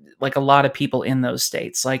 like a lot of people in those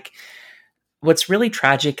states. Like, what's really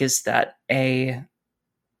tragic is that a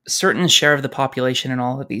certain share of the population in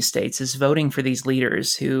all of these states is voting for these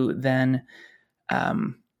leaders who then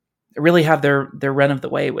really have their run of the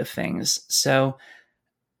way with things. So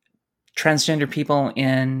transgender people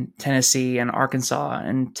in Tennessee and Arkansas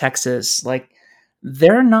and Texas, like,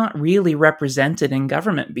 they're not really represented in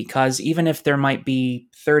government, because even if there might be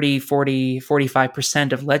 30, 40,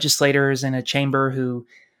 45% of legislators in a chamber who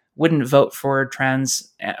wouldn't vote for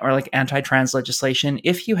trans or like anti-trans legislation,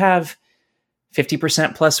 if you have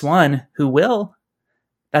 50% plus one who will,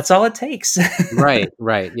 that's all it takes. Right,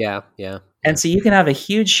 yeah, And so you can have a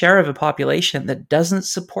huge share of a population that doesn't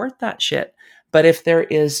support that shit. But if there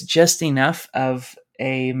is just enough of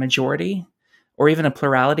a majority or even a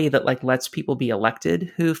plurality that like lets people be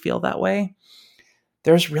elected who feel that way,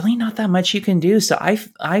 there's really not that much you can do. So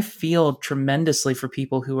I feel tremendously for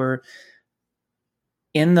people who are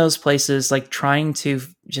in those places, like trying to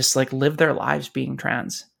just like live their lives being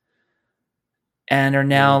trans, and are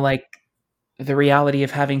now like the reality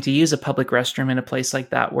of having to use a public restroom in a place like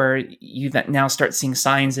that, where you that now start seeing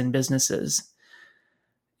signs in businesses.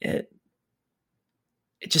 It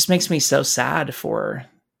just makes me so sad for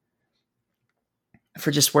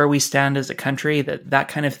just where we stand as a country, that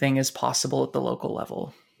kind of thing is possible at the local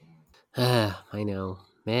level. I know,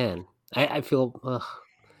 man. I feel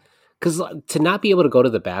because to not be able to go to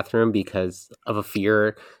the bathroom because of a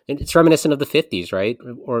fear, and it's reminiscent of the 50s, right?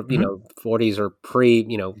 Or 40s, or pre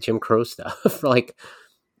Jim Crow stuff. Like,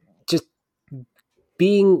 just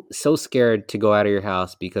being so scared to go out of your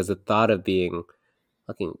house because the thought of being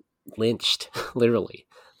fucking lynched, literally,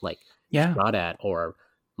 like shot at or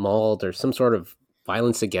mauled or some sort of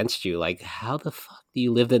violence against you. Like, how the fuck do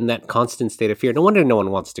you live in that constant state of fear? No wonder no one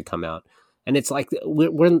wants to come out. And it's like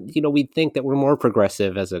we think that we're more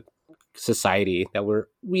progressive as a society, that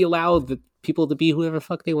we allow the people to be whoever the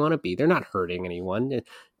fuck they want to be. They're not hurting anyone.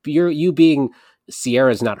 You being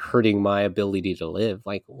Sierra is not hurting my ability to live.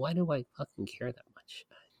 Like, why do I fucking care that much?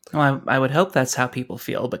 Well, I would hope that's how people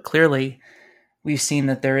feel, but clearly we've seen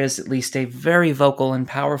that there is at least a very vocal and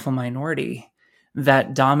powerful minority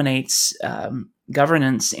that dominates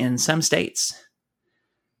governance in some states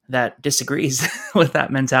that disagrees with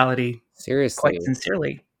that mentality. Seriously, quite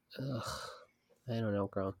sincerely. Ugh, I don't know,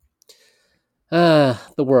 girl. The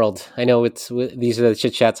world. I know these are the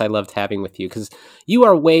chit chats I loved having with you, because you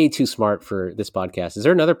are way too smart for this podcast. Is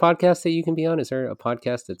there another podcast that you can be on? Is there a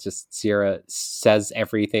podcast that just Sierra says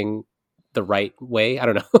everything the right way? I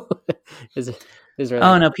don't know. Is there?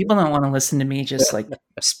 Oh no, people don't want to listen to me just like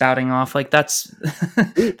spouting off. Like that's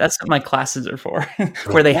what my classes are for,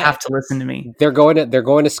 where they have to listen to me. They're going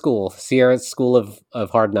to school. Sierra's School of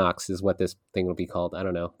Hard Knocks is what this thing will be called. I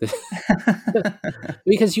don't know.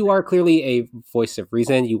 Because you are clearly a voice of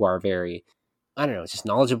reason. You are very, I don't know, just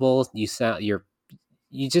knowledgeable. You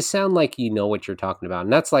just sound like you know what you're talking about.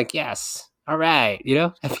 And that's like, yes, all right.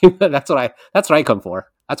 That's what I come for.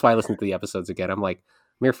 That's why I listen to the episodes again. I'm like,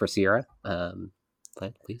 I'm here for Sierra.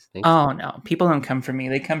 Please, thanks. Oh no, people don't come for me.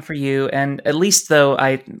 They come for you. And at least though,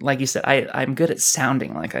 like you said, I'm good at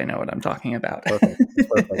sounding like I know what I'm talking about.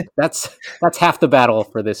 Perfect. That's half the battle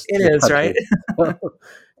for this. It is, right?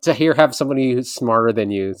 To have somebody who's smarter than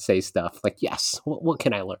you say stuff like, yes, what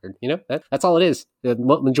can I learn? That's all it is. The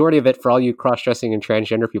majority of it, for all you cross-dressing and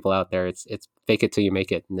transgender people out there, it's fake it till you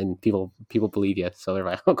make it, and then people believe you. So they're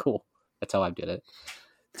like, oh, cool. That's how I did it.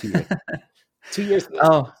 2 years. 2 years.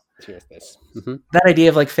 Oh. Mm-hmm. That idea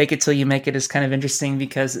of like fake it till you make it is kind of interesting,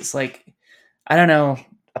 because it's like, I don't know,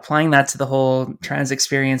 applying that to the whole trans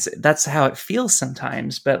experience, that's how it feels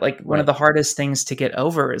sometimes. But like one of the hardest things to get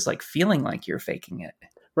over is like feeling like you're faking it.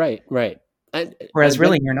 Right. Whereas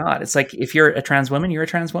really you're not. It's like if you're a trans woman, you're a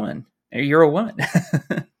trans woman. Or you're a woman.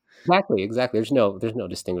 Exactly. There's no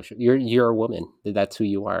distinguish. You're a woman. That's who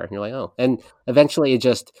you are. And you're like, oh, and eventually it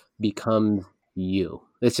just becomes you.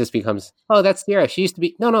 It just becomes, oh, that's Sierra. She used to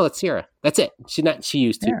be. No, that's Sierra. That's it. She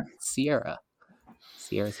used to. Yeah. Sierra.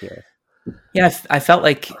 Yeah, I felt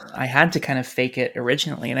like I had to kind of fake it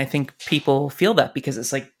originally. And I think people feel that because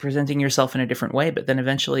it's like presenting yourself in a different way. But then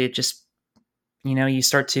eventually it just, you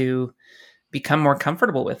start to become more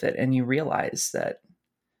comfortable with it. And you realize that,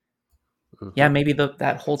 maybe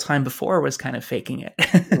that whole time before was kind of faking it.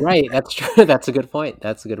 Right. That's true. That's a good point.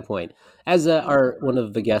 As one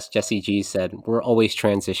of the guests, Jesse G, said, we're always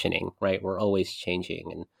transitioning, right? We're always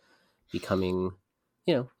changing and becoming,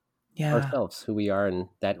 ourselves, who we are, and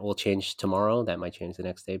that will change tomorrow. That might change the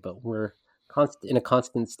next day, but we're in a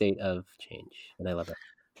constant state of change, and I love it.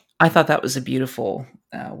 I thought that was a beautiful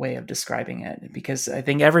way of describing it, because I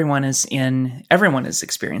think everyone is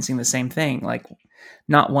experiencing the same thing. Like,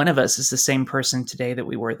 not one of us is the same person today that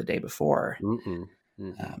we were the day before.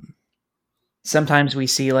 Sometimes we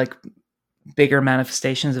see like bigger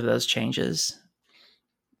manifestations of those changes.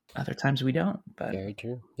 Other times we don't. But very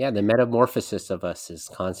true. Yeah, the metamorphosis of us is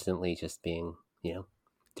constantly just being,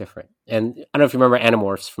 different. And I don't know if you remember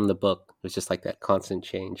Animorphs from the book. It was just like that constant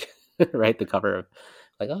change, right? The cover of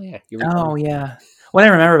like, oh yeah. Yeah. What I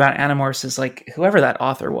remember about Animorphs is like whoever that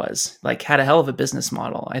author was, like had a hell of a business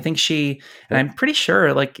model. I think and I'm pretty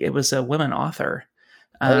sure like it was a woman author.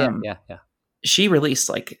 Yeah. She released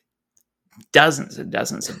like dozens and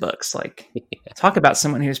dozens of books. Like talk about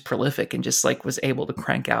someone who's prolific and just like was able to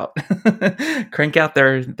crank out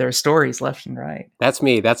their stories left and right. That's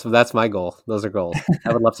me. That's my goal. Those are goals.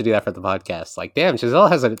 I would love to do that for the podcast. Like, damn, Giselle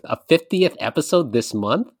has a 50th episode this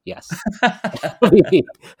month. Yes.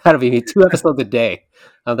 That'll be me. 2 episodes a day.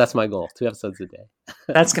 That's my goal. 2 episodes a day.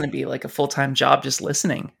 That's going to be like a full-time job just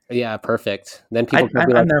listening. Yeah, perfect. Then people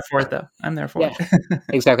I'm there for it though. I'm there for it.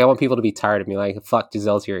 Exactly. I want people to be tired of me. Like, fuck,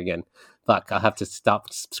 Giselle's here again. Fuck, I'll have to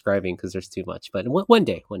stop subscribing because there's too much. But one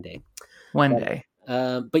day. One day.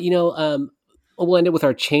 But we'll end it with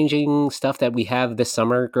our changing stuff that we have this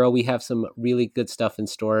summer, girl. We have some really good stuff in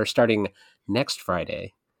store starting next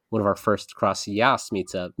Friday. One of our first CrossYAAS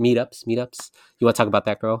meetups. You want to talk about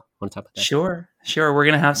that, girl? Want to talk about that? Sure. We're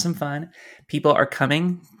gonna have some fun. People are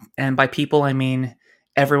coming, and by people I mean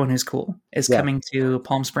everyone who's cool is coming to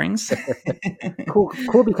Palm Springs.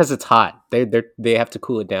 cool because it's hot. They have to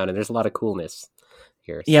cool it down, and there's a lot of coolness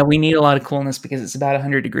here. So. Yeah, we need a lot of coolness because it's about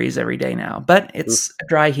 100 degrees every day now, but it's a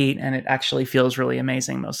dry heat, and it actually feels really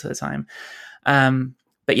amazing most of the time.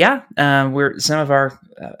 But yeah, we're some of our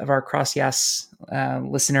CrossYAAS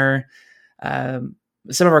listener,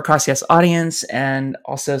 some of our CrossYAAS audience, and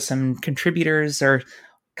also some contributors are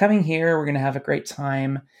coming here. We're going to have a great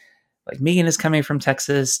time. Like Megan is coming from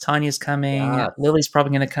Texas. Tanya's coming. Yes. Lily's probably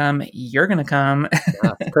going to come. You're going to come.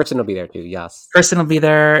 Kirsten will be there too. Yes. Kirsten will be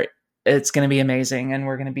there. It's going to be amazing. And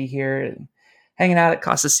we're going to be here hanging out at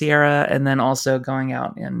Casa Sierra and then also going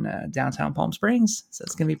out in downtown Palm Springs. So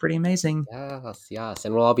it's going to be pretty amazing. Yes.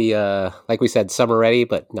 And we'll all be, like we said, summer ready,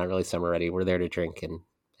 but not really summer ready. We're there to drink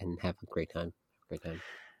and have a great time.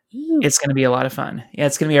 It's going to be a lot of fun. Yeah,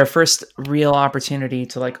 it's going to be our first real opportunity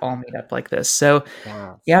to like all meet up like this. So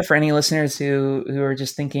yeah, for any listeners who are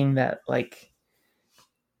just thinking that like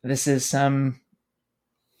this is some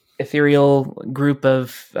ethereal group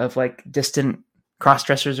of like distant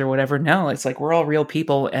cross-dressers or whatever. No, it's like we're all real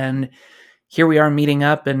people, and here we are meeting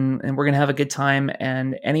up, and we're going to have a good time.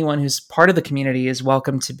 And anyone who's part of the community is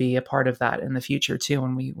welcome to be a part of that in the future too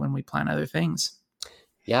when we plan other things.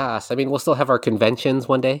 Yes, I mean, we'll still have our conventions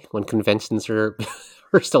one day when conventions are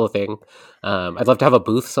still a thing. I'd love to have a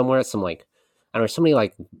booth somewhere at some like, I don't know, so many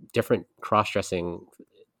like different cross-dressing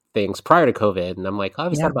things prior to COVID. And I'm like, I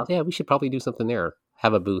always thought about, we should probably do something there,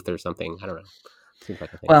 have a booth or something. I don't know. Seems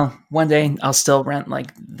like a thing. Well, one day I'll still rent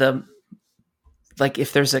like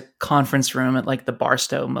if there's a conference room at like the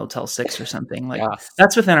Barstow Motel 6 or something, like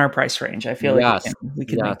that's within our price range. I feel like we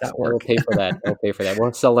can make that work. We'll pay for that.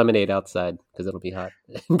 We'll sell lemonade outside because it'll be hot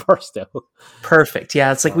in Barstow. Perfect.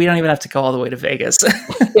 Yeah. It's like, we don't even have to go all the way to Vegas.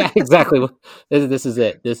 Yeah, exactly. This is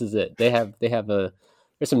it. There's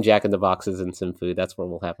some Jack in the Boxes and some food. That's where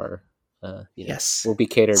we'll have our, we'll be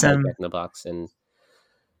catered by Jack in the Box and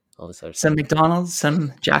all this other some stuff. McDonald's,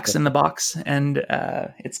 some Jacks in the Box, and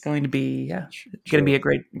it's going to be going to be a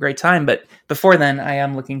great time. But before then, I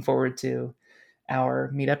am looking forward to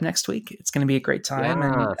our meetup next week. It's going to be a great time,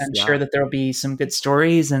 and I'm sure that there will be some good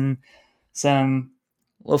stories and some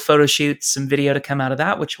little photo shoots, some video to come out of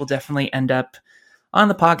that, which will definitely end up on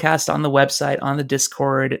the podcast, on the website, on the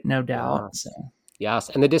Discord, no doubt. Yes. So Yes.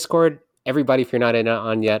 And the Discord, everybody, if you're not in it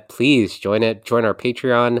on yet, please join it. Join our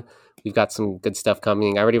Patreon. We've got some good stuff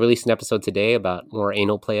coming. I already released an episode today about more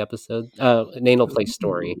anal play an anal play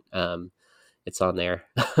story. It's on there.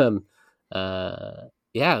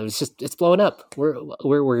 Yeah, it's blowing up.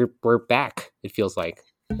 We're back. It feels like,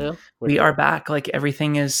 we are back. Like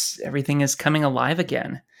everything is coming alive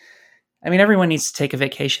again. I mean, everyone needs to take a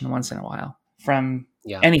vacation once in a while from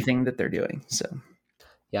anything that they're doing. So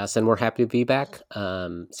yes, and we're happy to be back.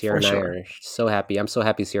 Sierra and I are so happy. I'm so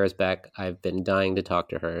happy Sierra's back. I've been dying to talk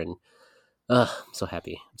to her, and I'm so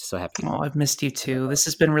happy. Just so happy. Oh, I've missed you too. This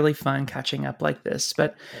has been really fun catching up like this.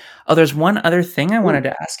 But there's one other thing I wanted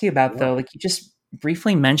to ask you about though. Like you just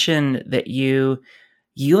briefly mentioned that you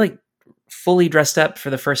like fully dressed up for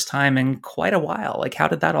the first time in quite a while. Like how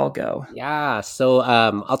did that all go? Yeah. So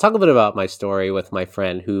I'll talk a bit about my story with my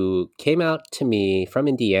friend who came out to me from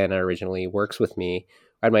Indiana originally, works with me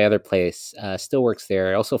at my other place, still works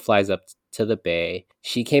there, also flies up to the Bay.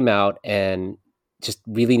 She came out and just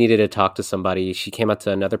really needed to talk to somebody. She came out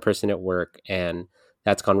to another person at work, and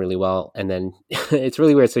that's gone really well. And then it's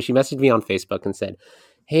really weird. So she messaged me on Facebook and said,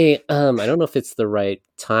 hey, I don't know if it's the right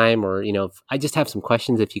time or, if I just have some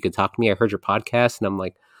questions if you could talk to me. I heard your podcast. And I'm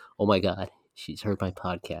like, oh my God, she's heard my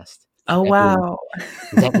podcast. Oh, wow.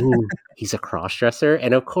 Does that mean he's a cross-dresser?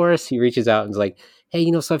 And of course he reaches out and is like, hey,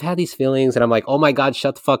 so I've had these feelings. And I'm like, oh my God,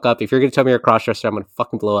 shut the fuck up. If you're going to tell me you're a cross-dresser, I'm going to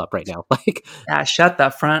fucking blow up right now. Like, yeah, shut the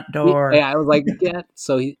front door. Yeah, I was like, yeah.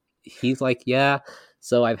 So he's like, yeah.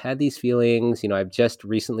 So I've had these feelings. I've just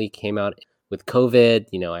recently came out with COVID.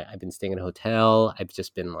 I've been staying in a hotel. I've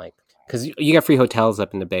just been like, because you get free hotels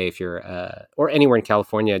up in the Bay if you're, or anywhere in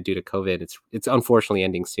California due to COVID. It's unfortunately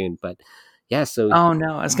ending soon, but yeah. So oh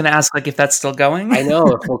no, I was going to ask like if that's still going. I know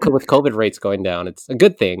with COVID rates going down, it's a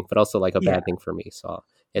good thing, but also like a bad thing for me. So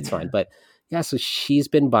it's fine. But yeah, so she's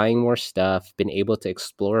been buying more stuff, been able to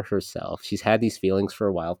explore herself. She's had these feelings for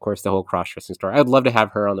a while. Of course, the whole cross-dressing story. I would love to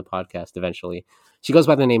have her on the podcast eventually. She goes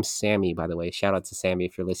by the name Sammy, by the way. Shout out to Sammy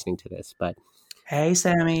if you're listening to this. But hey,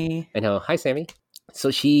 Sammy. I know. Hi, Sammy.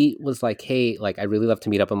 So she was like, hey, like, I'd really love to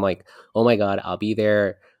meet up. I'm like, oh my God, I'll be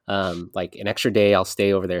there. Like an extra day, I'll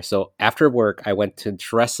stay over there. So after work, I went to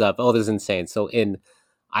dress up. Oh, this is insane. So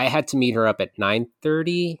I had to meet her up at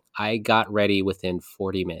 9:30. I got ready within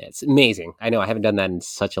 40 minutes. Amazing. I know I haven't done that in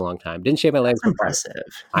such a long time. Didn't shave my legs. That's impressive.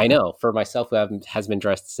 I know, for myself who has been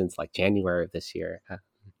dressed since like January of this year.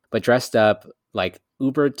 But dressed up, like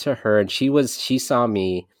Ubered to her, and she saw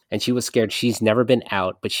me and she was scared. She's never been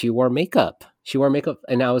out, but she wore makeup.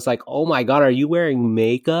 And I was like, oh my God, are you wearing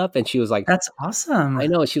makeup? And she was like, that's awesome. I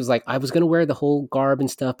know. She was like, I was going to wear the whole garb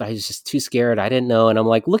and stuff, but I was just too scared. I didn't know. And I'm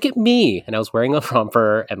like, look at me. And I was wearing a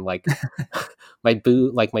romper and like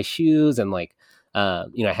my shoes and like, I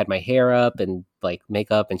had my hair up and like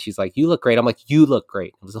makeup. And she's like, you look great. I'm like, you look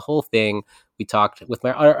great. It was a whole thing. We talked with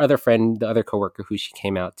our other friend, the other coworker who she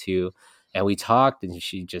came out to, and we talked, and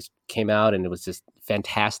she just came out, and it was just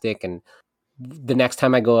fantastic. And the next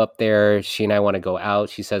time I go up there, she and I want to go out.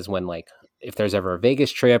 She says when like if there's ever a Vegas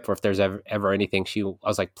trip or if there's ever anything, I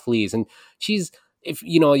was like, please. And she's, if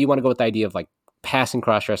you want to go with the idea of like passing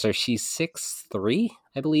crossdresser, she's 6'3",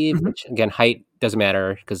 I believe, which again, height doesn't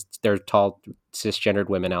matter because they're tall cisgendered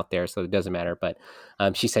women out there, so it doesn't matter. But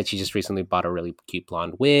she said she just recently bought a really cute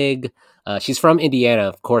blonde wig. She's from Indiana,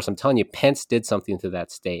 of course. I'm telling you, Pence did something to that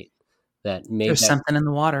state that made something in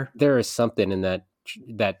the water. There is something in that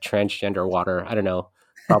transgender water. I don't know,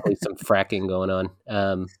 probably some fracking going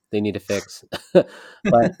on. They need to fix.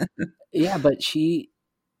 But yeah, but she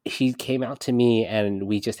came out to me and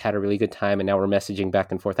we just had a really good time, and now we're messaging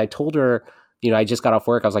back and forth. I told her, I just got off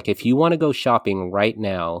work. I was like, if you want to go shopping right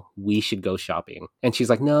now, we should go shopping. And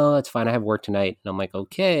she's like, no, it's fine. I have work tonight. And I'm like,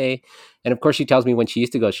 okay. And of course she tells me when she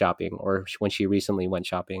used to go shopping or when she recently went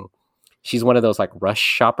shopping. She's one of those like rush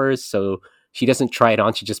shoppers. So she doesn't try it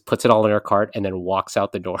on. She just puts it all in her cart and then walks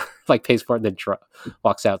out the door, like pays for it and then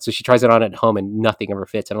walks out. So she tries it on at home and nothing ever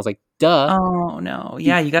fits. And I was like, duh. Oh, no.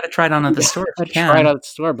 Yeah, you got to try it on at the store. Try it out at the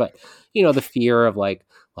store. But, the fear of like,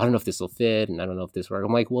 well, I don't know if this will fit and I don't know if this works.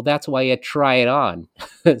 I'm like, well, that's why you try it on.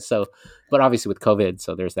 So, but obviously with COVID,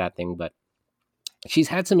 so there's that thing. But she's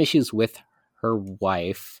had some issues with her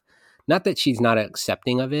wife. Not that she's not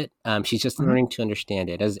accepting of it. She's just learning to understand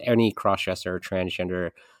it. As any crossdresser or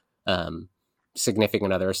transgender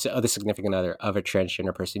significant other, or the significant other of a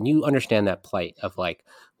transgender person, you understand that plight of like,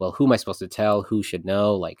 well, who am I supposed to tell? Who should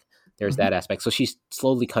know? Like, there's that aspect. So she's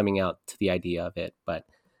slowly coming out to the idea of it. But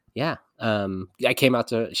yeah, she came out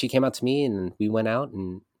to me, and we went out,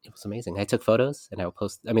 and it was amazing. I took photos and I will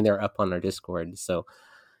post. I mean, they're up on our Discord. So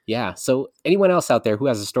yeah. So anyone else out there who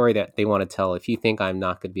has a story that they want to tell, if you think I'm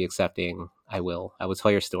not going to be accepting, I will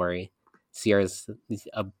tell your story. Sierra's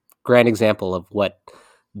a grand example of what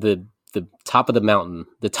the top of the mountain,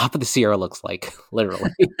 the top of the Sierra looks like,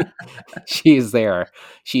 literally. She is there.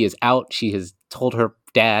 She is out. She has told her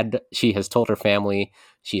dad. She has told her family.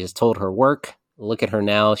 She has told her work. Look at her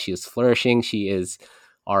now. She is flourishing. She is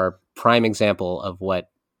our prime example of what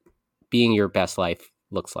being your best life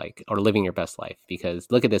looks like, or living your best life. Because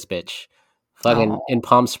look at this bitch, fucking in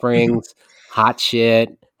Palm Springs, hot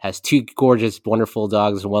shit, has 2 gorgeous, wonderful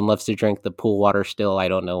dogs. One loves to drink the pool water still. I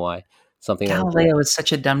don't know why. Something Galileo is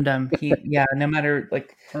such a dum-dum. No matter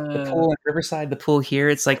like the pool in Riverside, the pool here,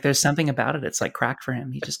 it's like there's something about it. It's like crack for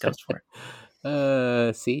him. He just goes for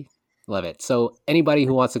it. See? Love it. So anybody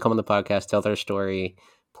who wants to come on the podcast, tell their story,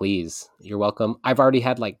 please. You're welcome. I've already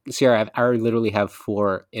had Sierra, I literally have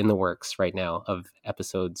 4 in the works right now of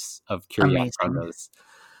episodes of Curious Condos.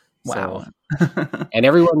 Wow. So, and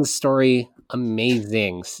everyone's story,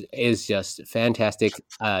 amazing, is just fantastic.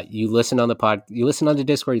 You listen on the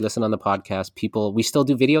Discord, you listen on the podcast. People, we still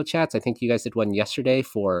do video chats. I think you guys did one yesterday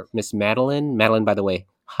for Miss Madeline. Madeline, by the way,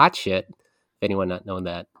 hot shit. If anyone not knowing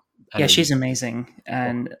that. Yeah, she's amazing.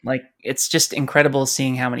 And it's just incredible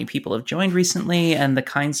seeing how many people have joined recently and the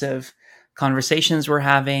kinds of conversations we're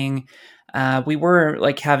having. We were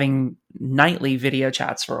having nightly video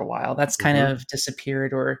chats for a while. That's kind of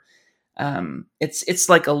disappeared, or it's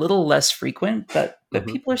like a little less frequent, but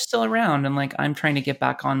people are still around, and I'm trying to get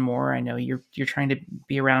back on more. I know you're trying to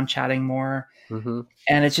be around chatting more,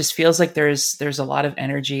 and it just feels like there's a lot of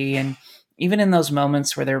energy. And even in those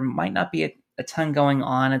moments where there might not be a ton going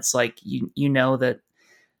on, it's like you know that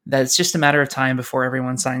it's just a matter of time before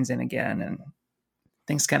everyone signs in again and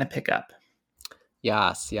things kind of pick up.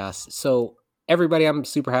 Yes. So everybody, I'm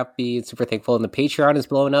super happy and super thankful. And the Patreon is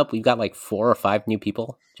blowing up. We've got 4 or 5 new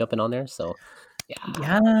people jumping on there. So yeah.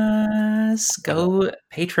 Yes. Go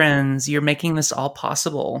patrons. You're making this all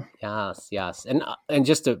possible. Yes. And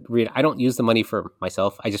just to read, I don't use the money for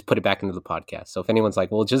myself. I just put it back into the podcast. So if anyone's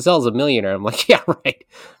like, well, Giselle's a millionaire, I'm like, yeah, right.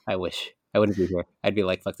 I wish. I wouldn't be here. I'd be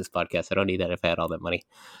like, fuck this podcast. I don't need that if I had all that money.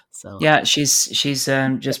 So yeah, she's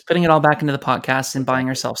just putting it all back into the podcast and buying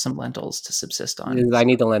herself some lentils to subsist on. I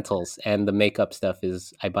need the lentils, and the makeup stuff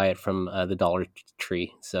I buy it from the Dollar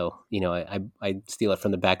Tree. So, I steal it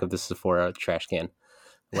from the back of the Sephora trash can.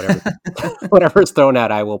 Whatever's thrown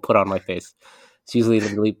out, I will put on my face. It's usually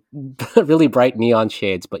really, really bright neon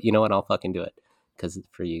shades, but you know what? I'll fucking do it because it's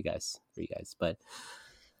for you guys. But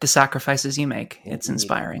the sacrifices you make, it's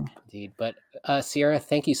inspiring. Indeed. But Sierra,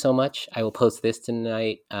 thank you so much. I will post this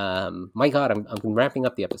tonight. My God, I'm wrapping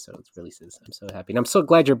up the episode's releases. I'm so happy. And I'm so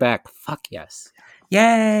glad you're back. Fuck yes.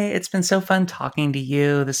 Yay. It's been so fun talking to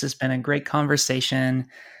you. This has been a great conversation.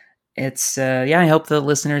 It's, I hope the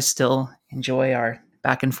listeners still enjoy our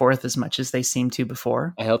back and forth as much as they seem to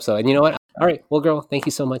before. I hope so. And you know what? All right. Well, girl, thank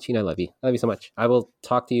you so much. I love you. I love you so much. I will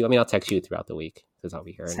talk to you. I'll text you throughout the week because I'll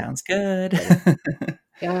be here. Sounds good.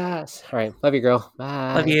 Yes. All right. Love you, girl.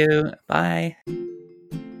 Bye. Love you. Bye.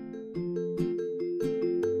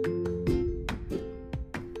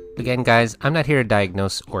 Again, guys, I'm not here to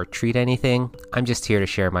diagnose or treat anything. I'm just here to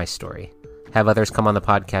share my story. Have others come on the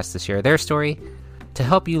podcast to share their story to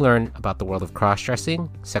help you learn about the world of cross-dressing,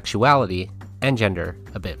 sexuality, and gender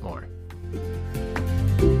a bit more.